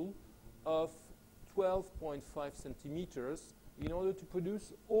module of 12.5 centimeters in order to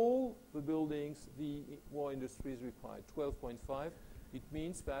produce all the buildings the war industries required. 12.5, it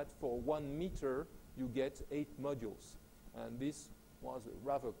means that for 1 meter you get 8 modules. And this was a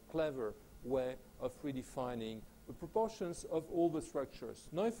rather clever way of redefining the proportions of all the structures.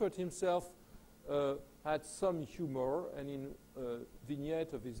 Neufert himself had some humor, and in a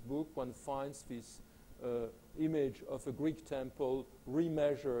vignette of his book one finds this image of a Greek temple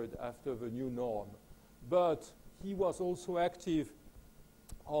remeasured after the new norm. But he was also active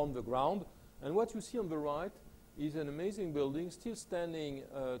on the ground, and what you see on the right is an amazing building still standing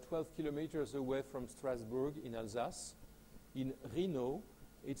 12 kilometers away from Strasbourg in Alsace, in Rhino.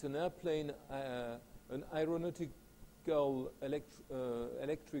 It's an airplane, an aeronautical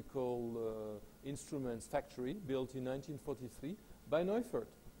electrical instruments factory built in 1943 by Neufert.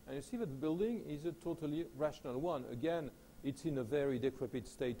 And you see that the building is a totally rational one. Again, it's in a very decrepit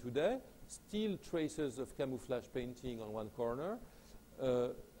state today, still traces of camouflage painting on one corner,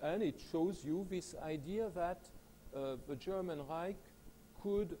 and it shows you this idea that the German Reich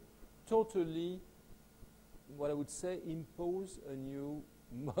could totally, what I would say, impose a new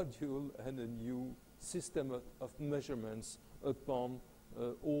module and a new system of measurements upon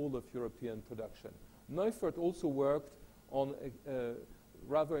all of European production. Neufert also worked on a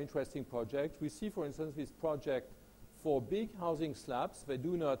rather interesting project. We see, for instance, this project for big housing slabs. They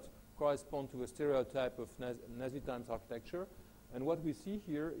do not correspond to a stereotype of Nazi times architecture. And what we see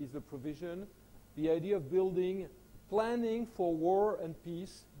here is the provision, the idea of building, planning for war and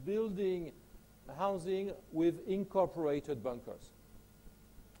peace, building housing with incorporated bunkers.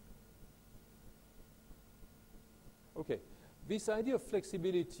 Okay, this idea of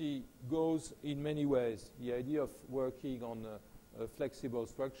flexibility goes in many ways. The idea of working on flexible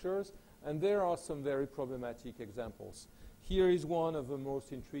structures, and there are some very problematic examples. Here is one of the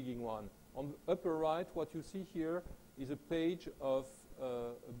most intriguing one. On the upper right, what you see here is a page of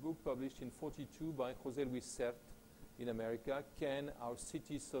a book published in 1942 by José Luis Sert in America, Can Our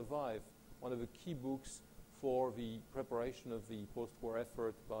City Survive? One of the key books for the preparation of the post-war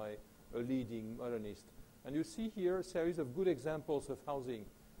effort by a leading modernist. And you see here a series of good examples of housing.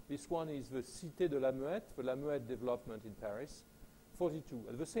 This one is the Cité de la Muette, the La Muette development in Paris, 1942.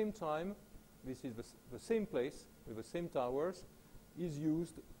 At the same time, this is the same place with the same towers, is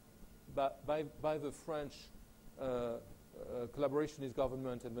used by the French collaborationist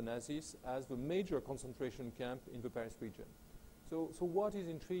government and the Nazis as the major concentration camp in the Paris region. So what is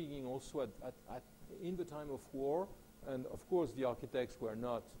intriguing also in the time of war, and of course the architects were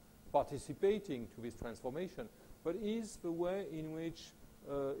not participating to this transformation, but is the way in which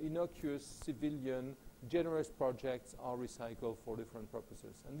innocuous civilian generous projects are recycled for different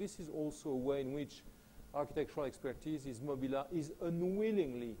purposes. And this is also a way in which architectural expertise is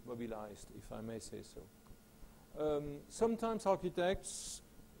unwillingly mobilized, if I may say so. Sometimes architects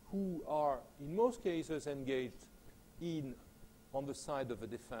who are in most cases engaged on the side of the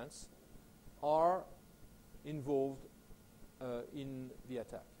defense are involved in the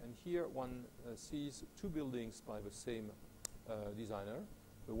attack. And here one sees two buildings by the same designer.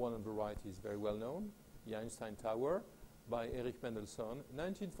 The one on the right is very well known, the Einstein Tower by Erich Mendelssohn. In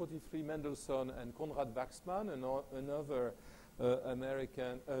 1943, Mendelssohn and Konrad Wachsmann,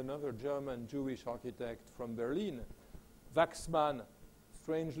 another German Jewish architect from Berlin. Wachsmann,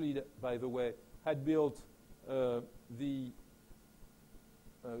 strangely, by the way, had built the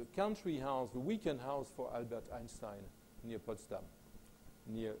country house, the weekend house for Albert Einstein near Potsdam,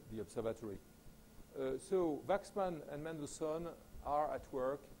 near the observatory. So Wachsmann and Mendelssohn are at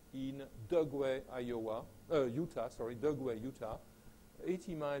work in Dugway, Utah,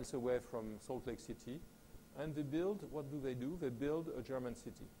 80 miles away from Salt Lake City. And they build, what do? They build a German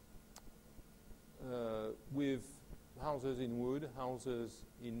city with houses in wood, houses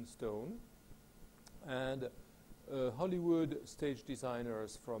in stone. And Hollywood stage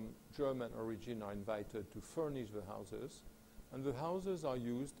designers from German origin are invited to furnish the houses. And the houses are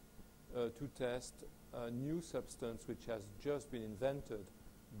used to test a new substance which has just been invented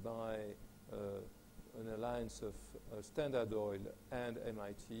by an alliance of Standard Oil and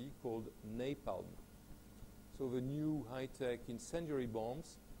MIT called napalm. So the new high-tech incendiary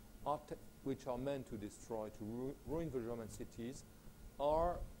bombs, which are meant to destroy, to ruin the German cities,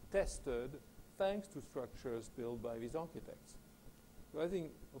 are tested thanks to structures built by these architects. So I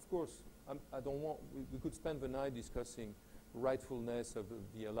think, of course, we could spend the night discussing rightfulness of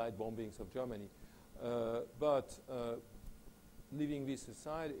the Allied bombings of Germany. But leaving this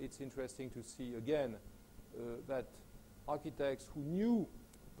aside, it's interesting to see again that architects who knew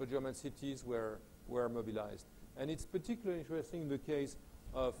the German cities were mobilized. And it's particularly interesting in the case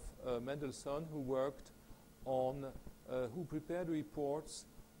of Mendelssohn, who worked on, who prepared reports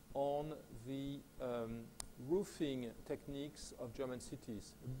on the roofing techniques of German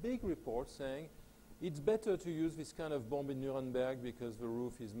cities. A big report saying it's better to use this kind of bomb in Nuremberg because the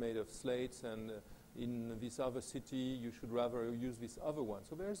roof is made of slates, and in this other city you should rather use this other one.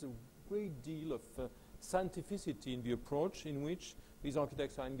 So there's a great deal of scientificity in the approach in which these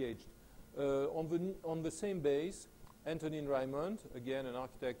architects are engaged. On the same base, Antonin Raimund, again an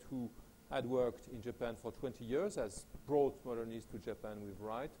architect who had worked in Japan for 20 years, has brought modernists to Japan with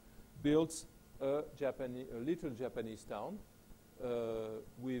Wright, built a little Japanese town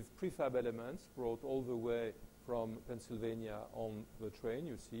with prefab elements brought all the way from Pennsylvania on the train.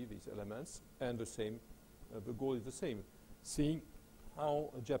 You see these elements, and the same, the goal is the same, seeing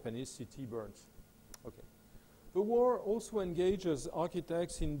how a Japanese city burns. Okay. The war also engages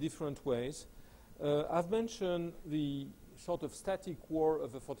architects in different ways. I've mentioned the sort of static war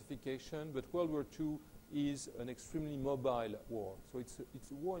of a fortification, but World War II is an extremely mobile war. So it's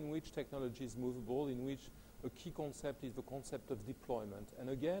a war in which technology is movable, in which a key concept is the concept of deployment. And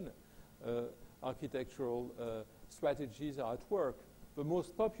again, architectural strategies are at work. The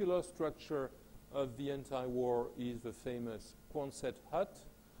most popular structure of the anti-war is the famous Quonset hut,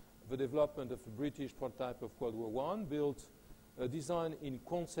 the development of a British prototype of World War I, built, designed in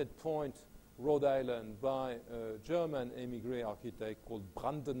Quonset Point, Rhode Island, by a German emigre architect called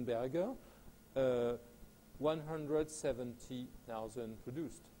Brandenberger. 170,000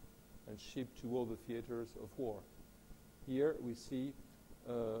 produced and shipped to all the theaters of war. Here we see,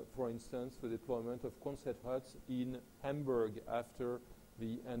 for instance, the deployment of Quonset huts in Hamburg after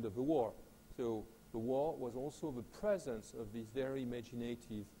the end of the war. So the war was also the presence of this very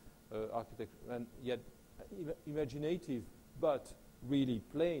imaginative architecture, and yet imaginative, but really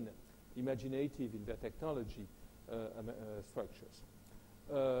plain, imaginative in their technology structures.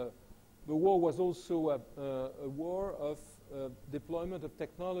 The war was also a war of deployment of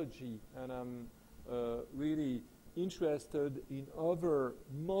technology, and I'm really interested in other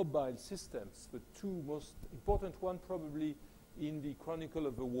mobile systems. The two most important one probably in the Chronicle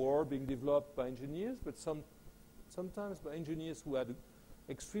of the War, being developed by engineers, but sometimes by engineers who had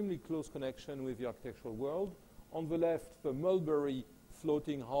extremely close connection with the architectural world. On the left, the Mulberry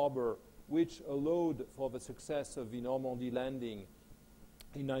floating harbor, which allowed for the success of the Normandy landing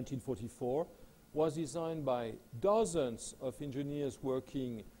in 1944, was designed by dozens of engineers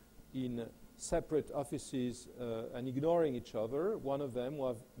working in separate offices and ignoring each other. One of them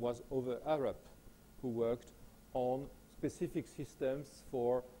was Ove Arup, who worked on specific systems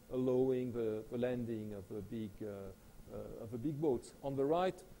for allowing the landing of the big boats. On the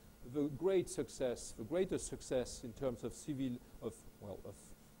right, the greatest success in terms of of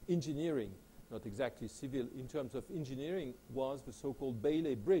engineering, not exactly civil, in terms of engineering, was the so-called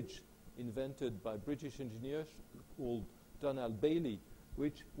Bailey Bridge, invented by British engineers called Donald Bailey,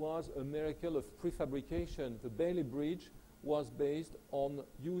 which was a miracle of prefabrication. The Bailey Bridge was based on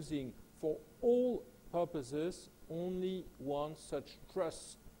using, for all purposes, only one such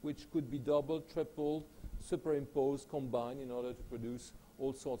truss, which could be doubled, tripled, superimposed, combined in order to produce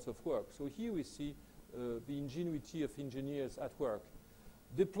all sorts of work. So here we see the ingenuity of engineers at work.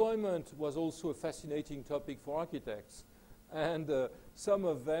 Deployment was also a fascinating topic for architects, and some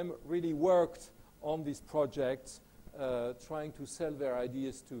of them really worked on these projects, trying to sell their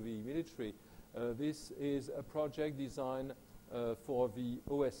ideas to the military. This is a project designed for the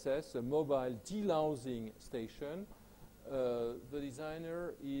OSS, a mobile delousing station. The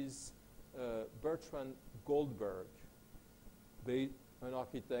designer is Bertrand Goldberg, an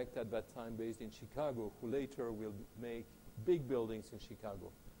architect at that time based in Chicago, who later will make big buildings in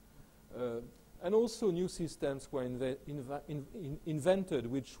Chicago. And also new systems were invented,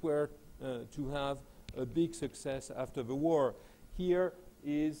 which were to have a big success after the war. Here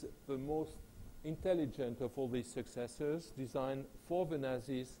is the most intelligent of all these successes, designed for the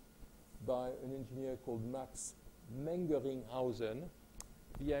Nazis by an engineer called Max Mengeringhausen.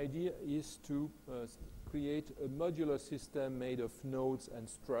 The idea is to create a modular system made of nodes and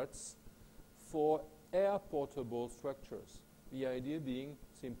struts for air-portable structures. The idea being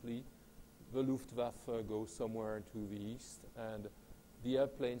simply the Luftwaffe goes somewhere to the east, and the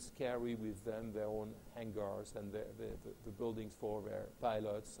airplanes carry with them their own hangars and the buildings for their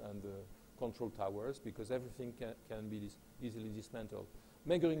pilots and the control towers, because everything can be easily dismantled.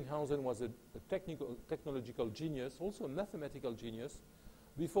 Mengeringhausen was a technological genius, also a mathematical genius.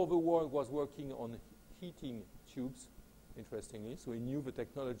 Before the war, he was working on heating tubes, interestingly, so he knew the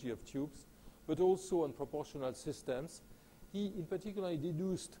technology of tubes, but also on proportional systems. He, in particular,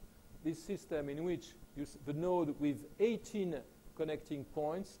 deduced this system in which the node with 18 connecting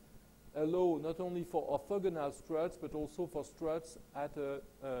points allow not only for orthogonal struts, but also for struts at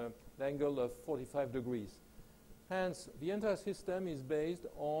an angle of 45 degrees. Hence, the entire system is based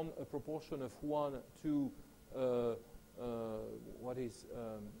on a proportion of 1 to what is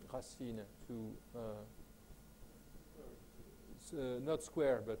racine to not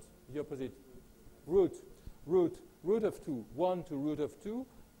square, but the opposite, root of 2, 1 to root of 2,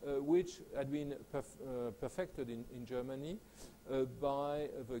 which had been perfected in Germany by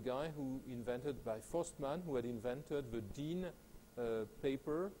the guy who invented, by Forstmann, who had invented the DIN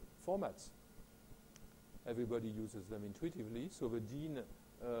paper formats. Everybody uses them intuitively, so the DIN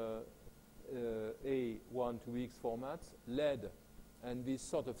A1 to X formats led, and this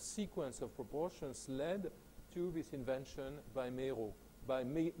sort of sequence of proportions led to this invention by Meyro, by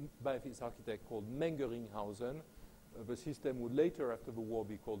this architect called Mengeringhausen. The system would later, after the war,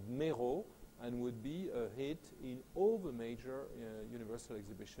 be called Meyro, and would be a hit in all the major universal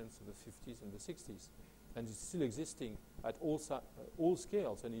exhibitions of the 50s and the 60s. And it's still existing at all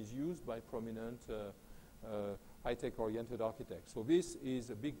scales, and is used by prominent high-tech oriented architects. So this is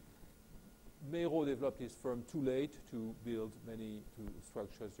a big... Meyro developed his firm too late to build many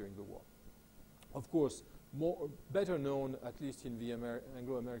structures during the war. Of course, better known, at least in the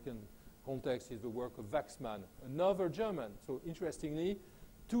Anglo-American context, is the work of Waxman, another German. So interestingly,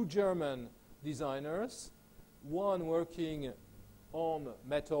 two German designers, one working on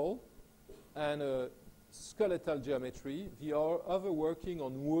metal and skeletal geometry, the other working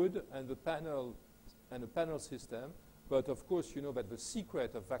on wood and the panel and a panel system. But of course, you know that the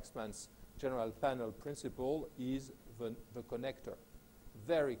secret of Waxman's general panel principle is the connector.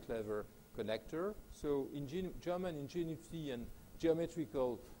 Very clever connector. So German ingenuity and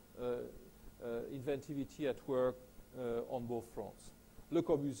geometrical inventivity at work on both fronts. Le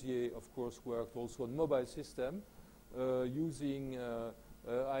Corbusier, of course, worked also on mobile system using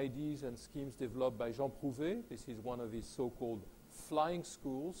ideas and schemes developed by Jean Prouvé. This is one of his so-called flying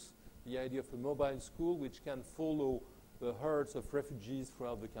schools, the idea of a mobile school which can follow the herds of refugees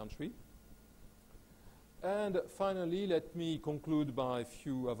throughout the country. And finally, let me conclude by a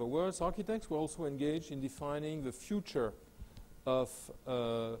few other words. Architects were also engaged in defining the future of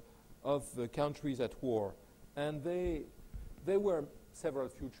the countries at war. And there were several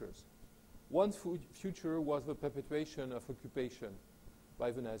futures. One future was the perpetuation of occupation by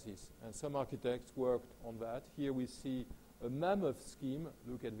the Nazis. And some architects worked on that. Here we see a mammoth scheme,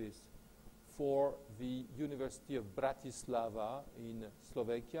 look at this, for the University of Bratislava in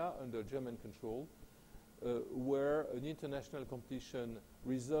Slovakia under German control, where an international competition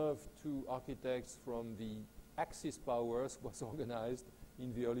reserved to architects from the Axis powers was organized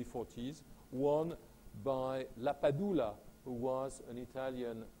in the early 40s, won by La Padula, who was an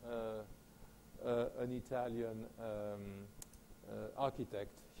Italian architect.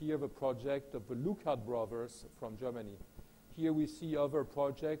 Here the project of the Lucard brothers from Germany. Here we see other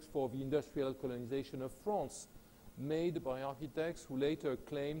projects for the industrial colonization of France, made by architects who later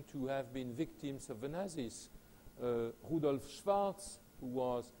claimed to have been victims of the Nazis. Rudolf Schwarz, who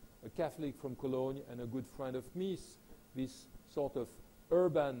was a Catholic from Cologne and a good friend of Mies, this sort of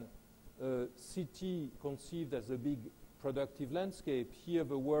urban city conceived as a big productive landscape. Here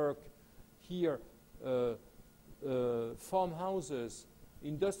the work, here farmhouses,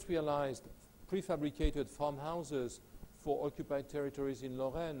 industrialized, prefabricated farmhouses for occupied territories in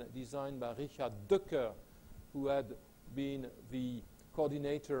Lorraine, designed by Richard Döcker, who had been the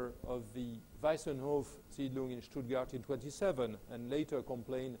coordinator of the Weissenhof Siedlung in Stuttgart in 1927, and later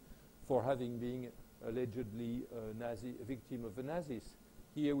complained for having been allegedly a victim of the Nazis.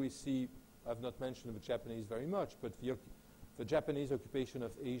 Here we see, I've not mentioned the Japanese very much, but the Japanese occupation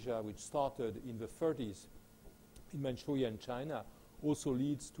of Asia, which started in the 30s in Manchuria and China, also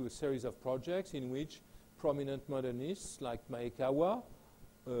leads to a series of projects in which prominent modernists like Maekawa,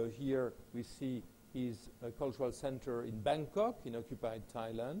 here we see his cultural center in Bangkok, in occupied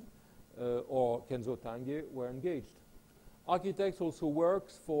Thailand, or Kenzo Tange, were engaged. Architects also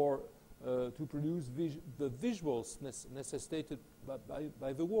works for to produce the visuals necessitated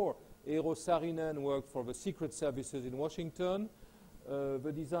by the war. Eero Saarinen worked for the Secret Services in Washington.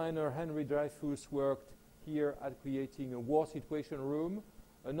 The designer Henry Dreyfus worked here at creating a war situation room.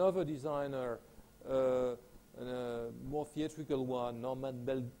 Another designer, a more theatrical one, Norman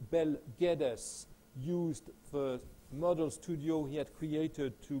Bell Geddes, used the model studio he had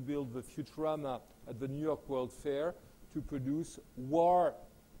created to build the Futurama at the New York World Fair to produce war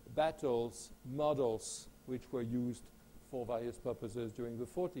battles models which were used for various purposes during the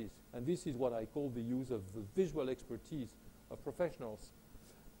 40s. And this is what I call the use of the visual expertise of professionals.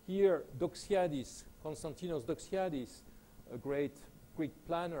 Here, Doxiadis, Konstantinos Doxiadis, a great Greek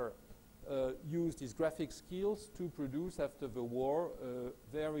planner, used his graphic skills to produce, after the war, a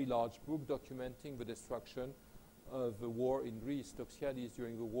very large book documenting the destruction of the war in Greece. Doxiadis,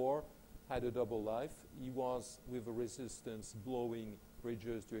 during the war, had a double life. He was with the resistance blowing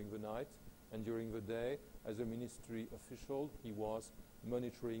bridges during the night, and during the day, as a ministry official, he was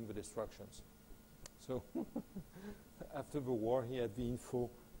monitoring the destructions. So after the war, he had the info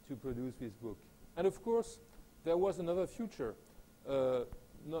to produce this book. And of course, there was another future.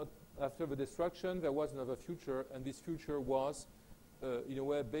 Not after the destruction, there was another future, and this future was, in a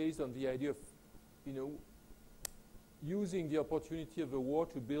way, based on the idea of, using the opportunity of the war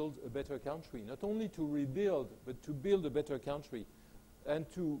to build a better country. Not only to rebuild, but to build a better country,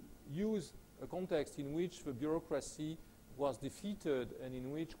 and to use a context in which the bureaucracy was defeated and in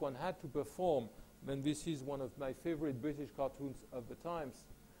which one had to perform. And this is one of my favorite British cartoons of the times.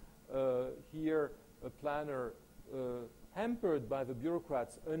 Here, a planner hampered by the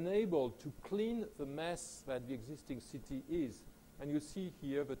bureaucrats, unable to clean the mess that the existing city is. And you see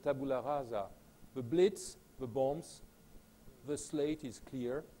here the tabula rasa, the blitz, the bombs, the slate is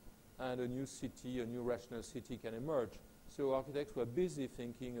clear, and a new city, a new rational city can emerge. So architects were busy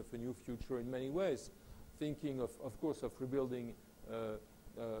thinking of a new future in many ways, thinking of course, of rebuilding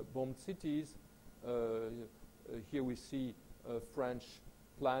bombed cities. Here we see French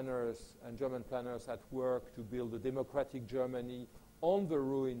planners and German planners at work to build a democratic Germany on the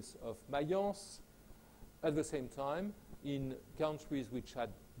ruins of Mayence. At the same time, in countries which had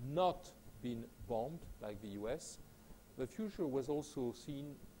not been bombed, like the US, the future was also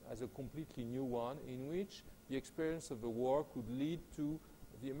seen as a completely new one, in which the experience of the war could lead to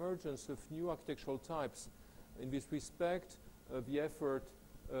the emergence of new architectural types. In this respect, the effort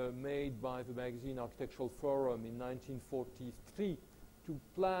made by the magazine Architectural Forum in 1943 to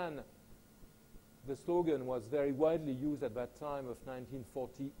plan, the slogan was very widely used at that time of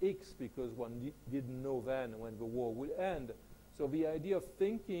 1940X, because one didn't know then when the war would end. So the idea of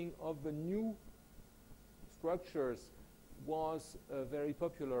thinking of the new structures was very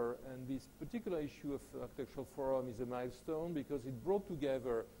popular, and this particular issue of Architectural Forum is a milestone because it brought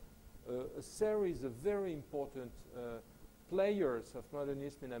together a series of very important players of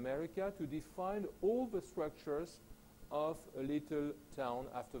modernism in America to define all the structures of a little town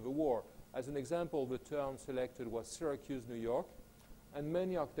after the war. As an example, the town selected was Syracuse, New York, and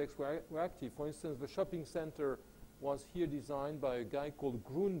many architects were active. For instance, the shopping center was here designed by a guy called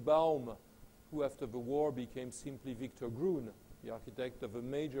Grunbaum, who after the war became simply Victor Grun, the architect of the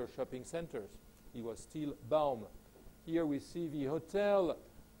major shopping centers. He was still Baum. Here we see the hotel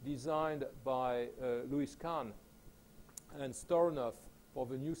designed by Louis Kahn and Stornoff for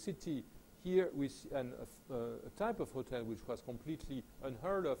the new city. Here we see a type of hotel which was completely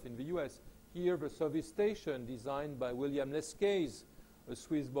unheard of in the US. Here the service station designed by William Lescaze, a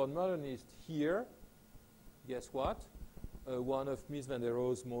Swiss-born modernist. Here, guess what? One of Mies van der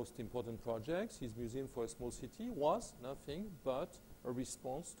Rohe's most important projects, his Museum for a Small City, was nothing but a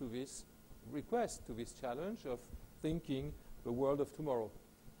response to this request, to this challenge of thinking the world of tomorrow.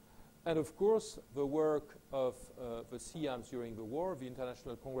 And of course, the work of the CIAMs during the war, the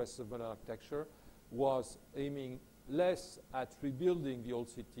International Congress of Modern Architecture, was aiming less at rebuilding the old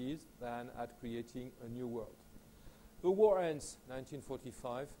cities than at creating a new world. The war ends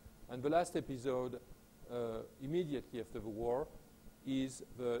 1945, and the last episode immediately after the war is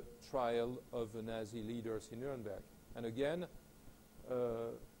the trial of the Nazi leaders in Nuremberg. And again,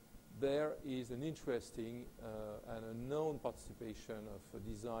 there is an interesting and unknown participation of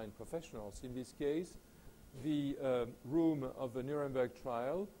design professionals. In this case, the room of the Nuremberg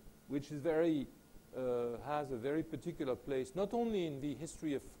trial, which is has a very particular place, not only in the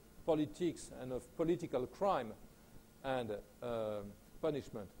history of politics and of political crime and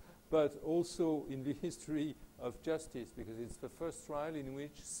punishment, but also in the history of justice, because it's the first trial in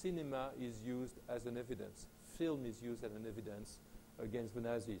which cinema is used as an evidence. Film is used as an evidence against the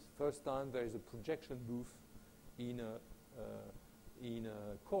Nazis. First time there is a projection booth in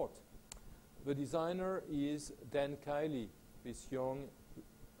a court. The designer is Dan Kiley, this young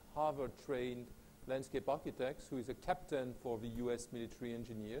Harvard-trained landscape architect who is a captain for the US military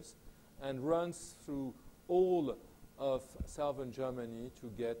engineers and runs through all of southern Germany to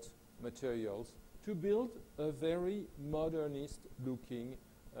get materials to build a very modernist-looking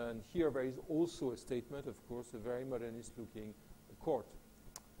And here there is also a statement, of course, a very modernist-looking court.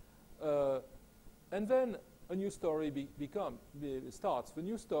 And then a new story starts. The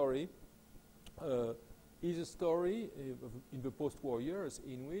new story is a story in the post-war years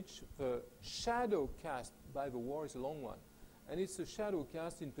in which the shadow cast by the war is a long one. And it's a shadow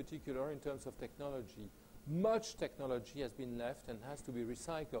cast in particular in terms of technology. Much technology has been left and has to be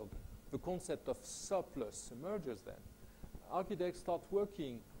recycled. The concept of surplus emerges then. Architects start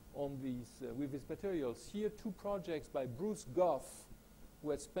working on these, with these materials. Here, two projects by Bruce Goff,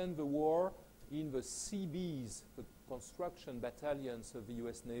 who had spent the war in the CBs, the construction battalions of the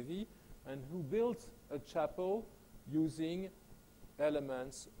US Navy, and who built a chapel using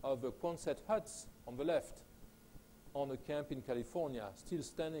elements of the Quonset huts on the left, on a camp in California, still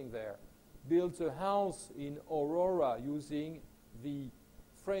standing there. Built a house in Aurora using the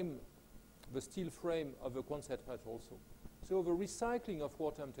frame, the steel frame of the Quonset hut also. So the recycling of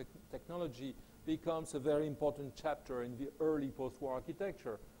wartime technology becomes a very important chapter in the early post-war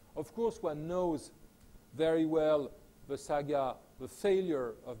architecture. Of course, one knows very well the saga, the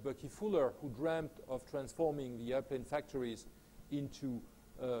failure of Bucky Fuller, who dreamt of transforming the airplane factories into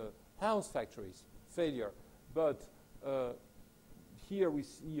house factories. Failure. But here we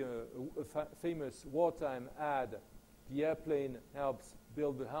see a famous wartime ad. The airplane helps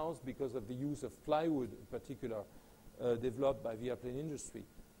build the house because of the use of plywood, in particular, developed by the airplane industry.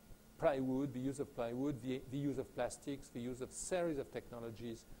 Plywood, the use of plywood, the use of plastics, the use of series of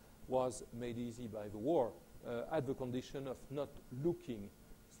technologies was made easy by the war at the condition of not looking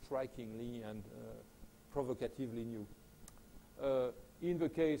strikingly and provocatively new. In the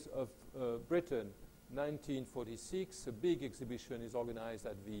case of Britain, 1946, a big exhibition is organized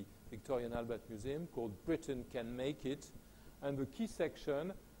at the Victoria and Albert Museum called Britain Can Make It. And the key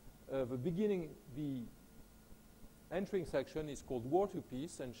section, the entering section is called War to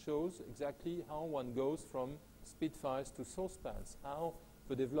Peace and shows exactly how one goes from Spitfires to saucepans, how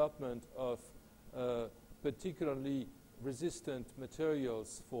the development of particularly resistant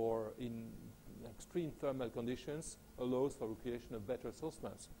materials for in extreme thermal conditions allows for the creation of better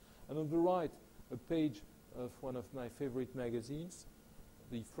saucepans. And on the right, a page of one of my favorite magazines,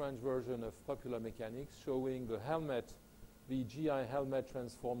 the French version of Popular Mechanics, showing the helmet, the GI helmet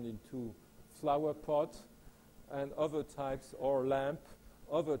transformed into flower pot and other types, or lamp,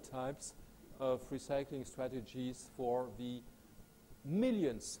 other types of recycling strategies for the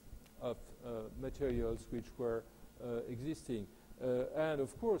millions of materials which were existing. And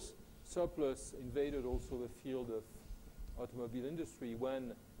of course, surplus invaded also the field of automobile industry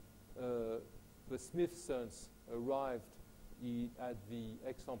when the Smithsons arrived at the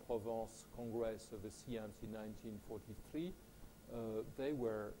Aix-en-Provence Congress of the CIAMS in 1943. They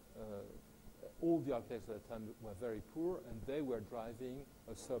were, all the architects at the time were very poor, and they were driving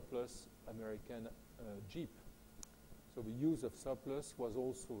a surplus American Jeep. So the use of surplus was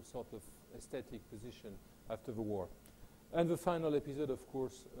also sort of aesthetic position after the war. And the final episode, of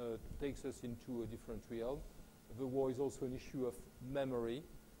course, takes us into a different realm. The war is also an issue of memory,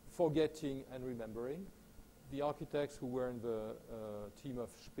 forgetting and remembering. The architects who were in the team of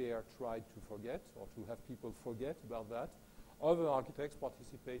Speer tried to forget, or to have people forget about that. Other architects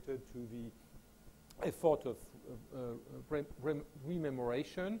participated to the effort of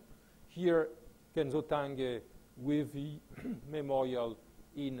rememoration. Here, Kenzo Tange with the memorial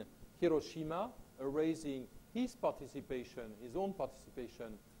in Hiroshima, erasing his participation, his own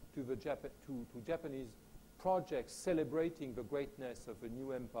participation to the Japanese projects celebrating the greatness of a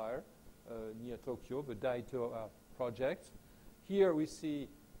new empire near Tokyo, the Daito project. Here we see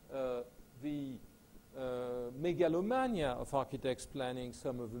the megalomania of architects planning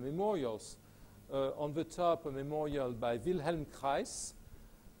some of the memorials. On the top, a memorial by Wilhelm Kreis,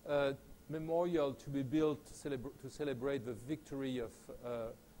 memorial to be built to celebrate the victory of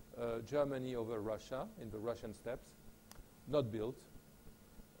Germany over Russia in the Russian steppes, not built.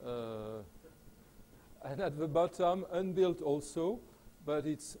 And at the bottom, unbuilt also, but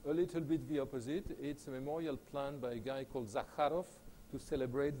it's a little bit the opposite. It's a memorial planned by a guy called Zakharov to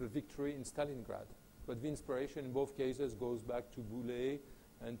celebrate the victory in Stalingrad. But the inspiration in both cases goes back to Boulez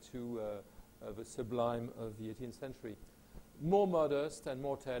and to the sublime of the 18th century. More modest and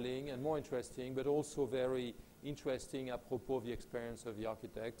more telling and more interesting, but also very interesting apropos of the experience of the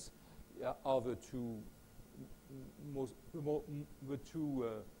architects, are the two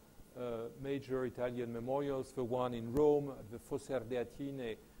major Italian memorials. The one in Rome, the Fosse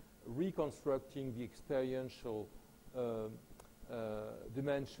Ardeatine, reconstructing the experiential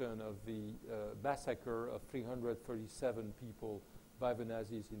dimension of the massacre of 337 people by the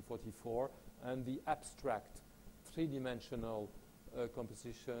Nazis in 1944, and the abstract three-dimensional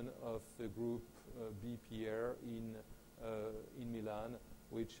composition of the group BPR in Milan,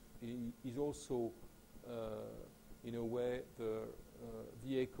 which is also, in a way,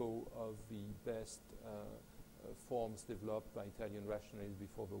 the echo of the best forms developed by Italian rationalists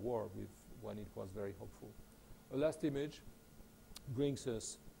before the war, when it was very hopeful. A last image brings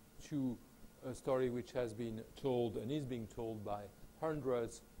us to a story which has been told and is being told by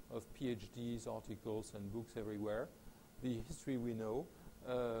hundreds of PhDs, articles, and books everywhere. The history we know.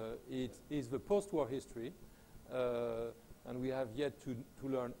 It is the post-war history, and we have yet to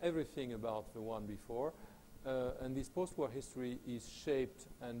learn everything about the one before. And this post-war history is shaped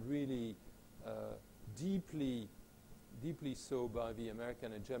and really deeply so by the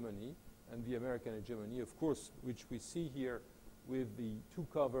American hegemony. And the American hegemony, of course, which we see here with the two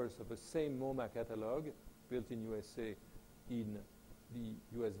covers of the same MoMA catalog, built in USA in the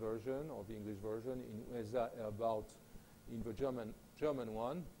US version or the English version, in USA in the German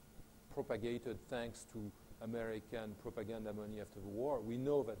one, propagated thanks to American propaganda money after the war. We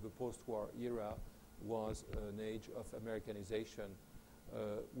know that the post-war era was an age of Americanization,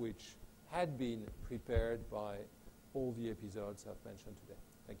 which had been prepared by all the episodes I've mentioned today.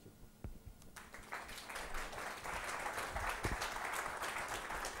 Thank you.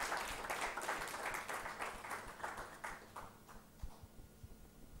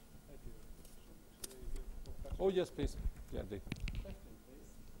 Oh, yes, please. Yeah, Dave. Question, please.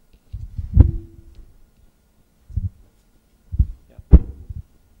 Yeah.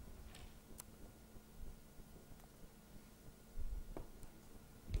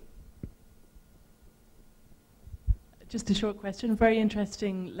 Just a short question. Very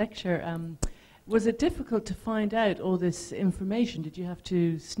interesting lecture. Was it difficult to find out all this information? Did you have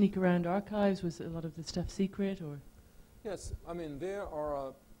to sneak around archives? Was a lot of the stuff secret, or? Yes, I mean, there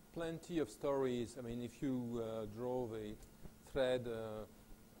are plenty of stories. I mean, if you draw the thread,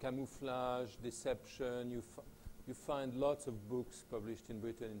 camouflage, deception, you find lots of books published in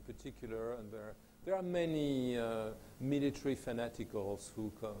Britain in particular, and there are many military fanaticals who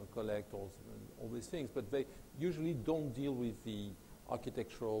collect all these things, but they usually don't deal with the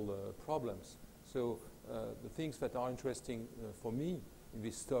architectural problems. So the things that are interesting for me in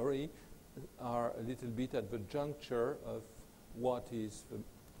this story are a little bit at the juncture of what is the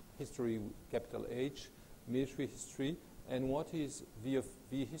history, capital H, military history, and what is the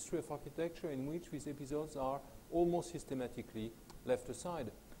history of architecture in which these episodes are almost systematically left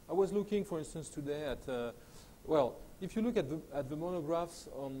aside. I was looking, for instance, today at, well, if you look at the monographs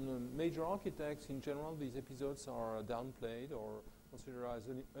on major architects, in general, these episodes are downplayed or considered as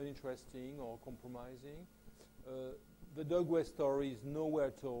uninteresting or compromising. The Doug West story is nowhere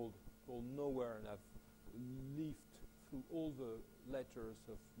told nowhere, and I've lived through all the letters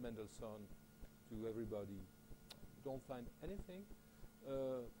of Mendelssohn to everybody. Don't find anything.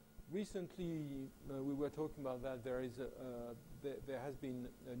 Recently, we were talking about that. There has been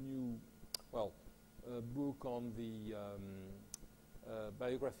a new, well, book on the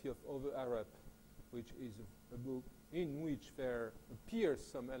biography of Ove Arup, which is a book in which there appears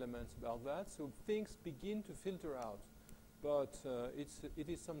some elements about that. So things begin to filter out, but it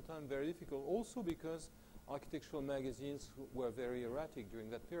is sometimes very difficult. Also because architectural magazines were very erratic during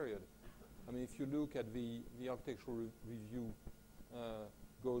that period. I mean, if you look at the architectural review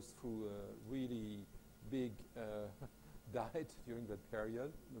goes through a really big diet during that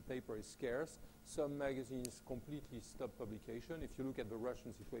period. The paper is scarce. Some magazines completely stop publication. If you look at the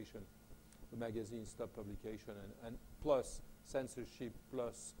Russian situation, the magazines stop publication, and plus censorship,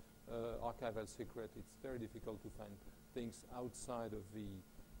 plus archival secret, it's very difficult to find things outside of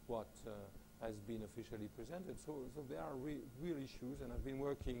what has been officially presented. So there are real issues, and I've been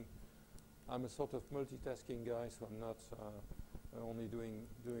working. I'm a sort of multitasking guy, so I'm not only doing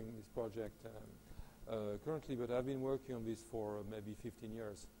this project currently, but I've been working on this for maybe 15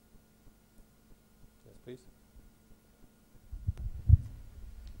 years. Yes, please.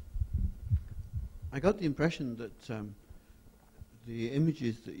 I got the impression that the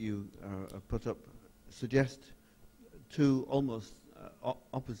images that you put up suggest two almost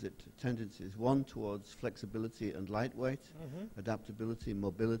opposite tendencies. One towards flexibility and lightweight, adaptability,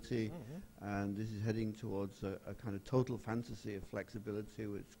 mobility, and this is heading towards a kind of total fantasy of flexibility,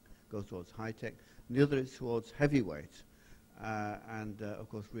 which goes towards high-tech. And the other is towards heavyweight and, of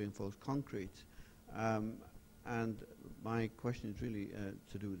course, reinforced concrete. And my question is really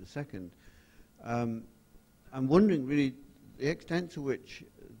to do with the second. I'm wondering, really, the extent to which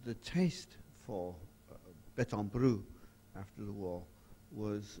the taste for béton brut after the war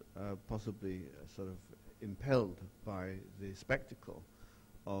was possibly sort of impelled by the spectacle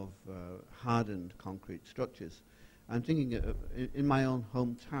of hardened concrete structures. I'm thinking in my own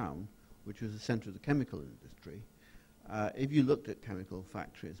hometown, which was the center of the chemical industry, if you looked at chemical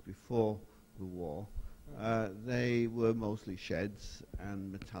factories before the war, they were mostly sheds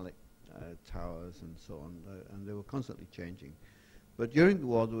and metallic towers and so on, and they were constantly changing. But during the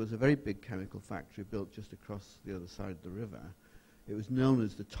war, there was a very big chemical factory built just across the other side of the river. It was known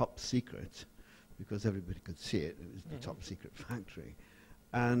as the Top Secret because everybody could see it. It was the top secret factory.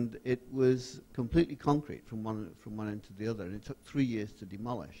 And it was completely concrete from one end to the other, and it took 3 years to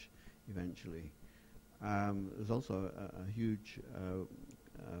demolish eventually. There was also a huge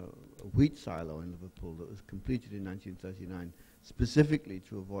wheat silo in Liverpool that was completed in 1939 specifically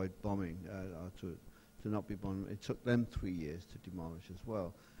to avoid bombing, or to not be bombed. It took them 3 years to demolish as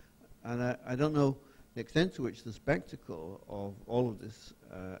well. And I don't know the extent to which the spectacle of all of this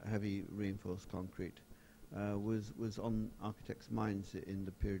heavy reinforced concrete was on architects' minds in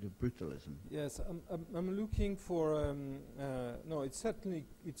the period of brutalism. Yes, I'm looking for. No, it's certainly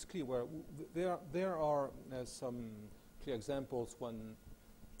clear. Where there are some clear examples. One,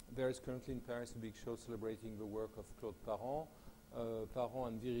 there is currently in Paris a big show celebrating the work of Claude Parent. Parent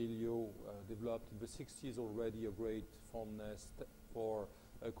and Virilio developed in the 60s already a great fondness for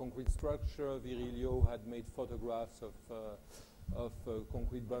a concrete structure. Virilio had made photographs of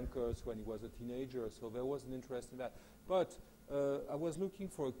concrete bunkers when he was a teenager, so there was an interest in that. But I was looking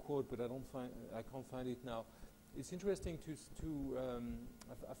for a quote, but I can't find it now. It's interesting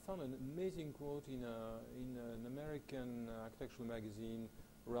I found an amazing quote in an American architectural magazine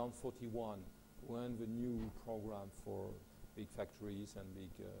around 41, when the new program for big factories and big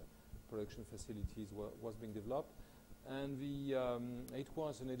production facilities was being developed. And it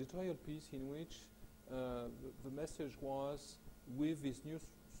was an editorial piece in which the message was, with these new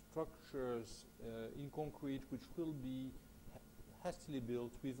structures in concrete, which will be hastily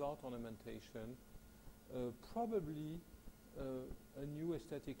built without ornamentation, probably a new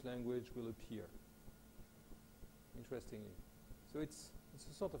aesthetic language will appear, interestingly. So it's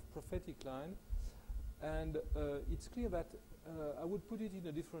a sort of prophetic line, and it's clear that I would put it in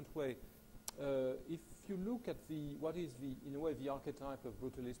a different way. If you look at what is in a way the archetype of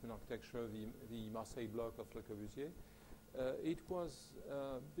brutalism in architecture, the Marseille block of Le Corbusier, it was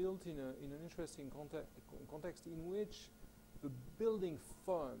built in an interesting context in which the building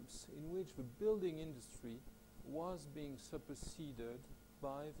firms, in which the building industry was being superseded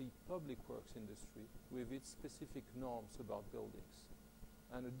by the public works industry with its specific norms about buildings,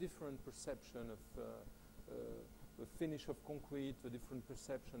 and a different perception of the finish of concrete, the different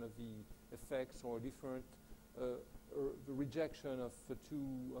perception of the effects, or different the rejection of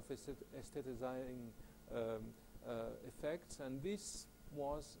aestheticizing effects. And this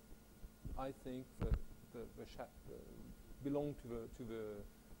was, I think, belonged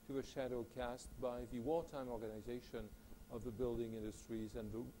to the shadow cast by the wartime organization of the building industries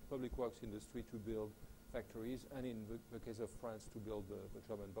and the public works industry to build factories, and in the case of France to build the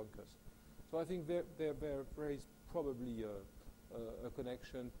German bunkers. So I think there is probably a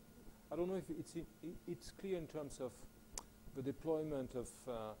connection. I don't know if it's clear in terms of the deployment of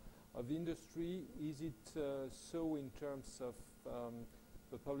the industry. Is it so in terms of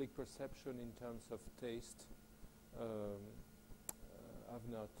the public perception, in terms of taste? I've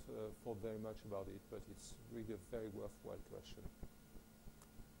not thought very much about it, but it's really a very worthwhile question.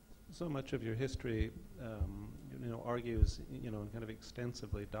 So much of your history, argues, and kind of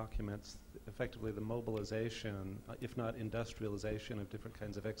extensively documents effectively the mobilization, if not industrialization, of different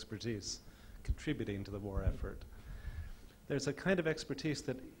kinds of expertise contributing to the war effort. There's a kind of expertise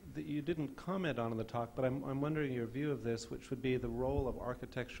that you didn't comment on in the talk, but I'm wondering your view of this, which would be the role of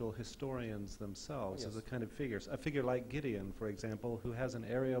architectural historians themselves as a kind of figures. A figure like Gideon, for example, who has an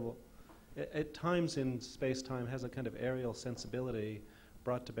aerial, at times in space-time, has a kind of aerial sensibility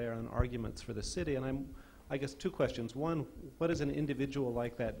brought to bear on arguments for the city. And I guess two questions. One, what is an individual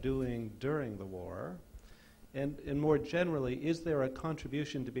like that doing during the war? And more generally, is there a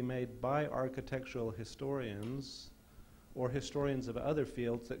contribution to be made by architectural historians or historians of other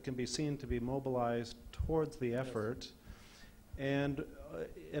fields that can be seen to be mobilized towards the effort? And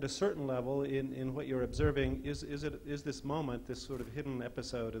at a certain level, in what you're observing, is this moment, this sort of hidden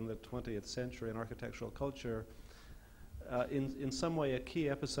episode in the 20th century in architectural culture, in some way a key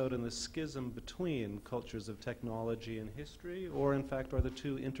episode in the schism between cultures of technology and history, or in fact are the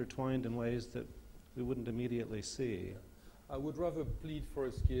two intertwined in ways that we wouldn't immediately see? I would rather plead for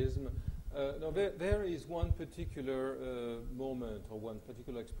a schism. No, there is one particular moment or one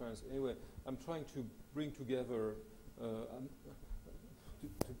particular experience. Anyway, I'm trying to bring together, to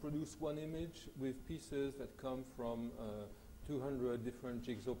produce one image with pieces that come from 200 different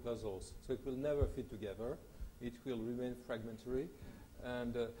jigsaw puzzles. So it will never fit together. it will remain fragmentary.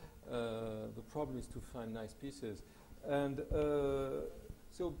 And the problem is to find nice pieces. And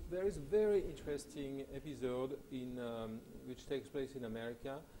so there is a very interesting episode in which takes place in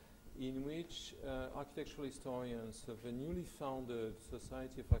America, in which architectural historians of a newly founded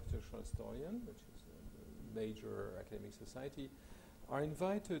Society of Architectural Historians, which is a major academic society, are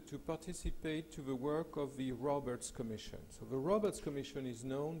invited to participate to the work of the Roberts Commission. So the Roberts Commission is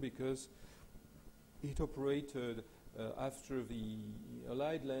known because it operated after the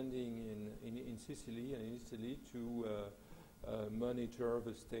Allied landing in Sicily and in Italy to monitor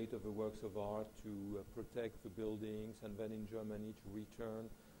the state of the works of art, to protect the buildings, and then in Germany to return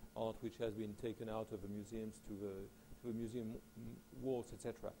art which has been taken out of the museums to the museum walls,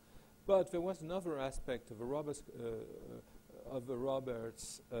 etc. But there was another aspect of the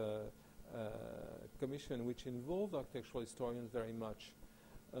Roberts Commission which involved architectural historians very much.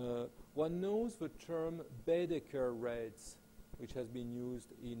 One knows the term Baedeker raids, which has been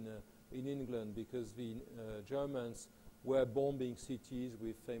used in England because the Germans were bombing cities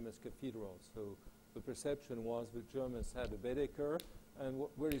with famous cathedrals. So the perception was the Germans had a Baedeker and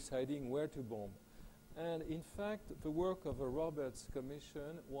were deciding where to bomb. And in fact, the work of the Roberts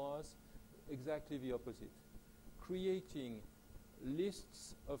Commission was exactly the opposite, creating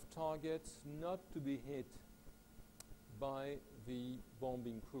lists of targets not to be hit by the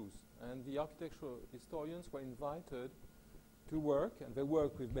bombing crews. And the architectural historians were invited to work, and they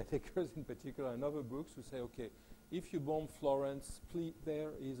work with Baedekers in particular and other books, to say, okay, if you bomb Florence,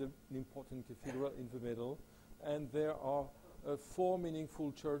 there is an important cathedral in the middle, and there are 4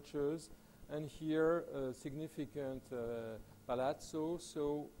 meaningful churches, and here a significant palazzo,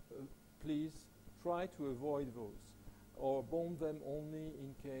 so please try to avoid those, or bomb them only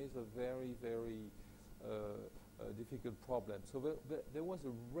in case of very, very difficult problems. So there was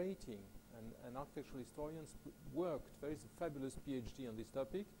a rating, and architectural historians worked. There is a fabulous PhD on this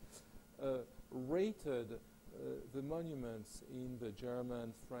topic, rated the monuments in the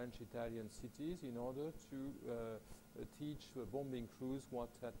German, French, Italian cities in order to teach bombing crews what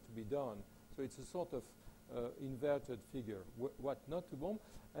had to be done. So it's a sort of inverted figure, what not to bomb.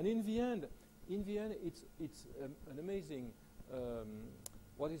 And in the end, it's an amazing,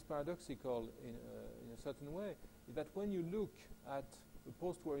 what is paradoxical in a certain way, is that when you look at the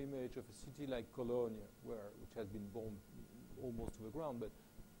post-war image of a city like Colonial, which has been bombed almost to the ground, but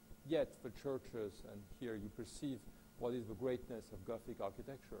yet the churches, and here you perceive what is the greatness of Gothic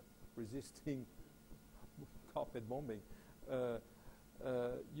architecture, resisting carpet bombing,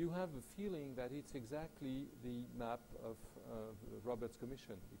 you have a feeling that it's exactly the map of the Roberts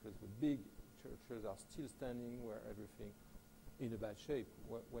Commission, because the big churches are still standing where everything in a bad shape,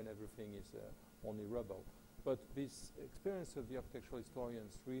 when everything is only rubble. But this experience of the architectural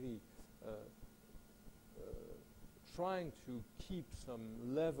historians really trying to keep some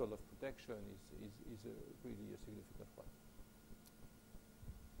level of protection is really a significant one.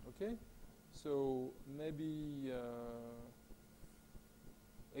 Okay, so maybe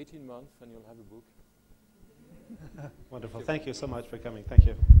 18 months and you'll have a book. Wonderful. Thank you so much for coming. Thank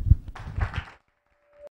you.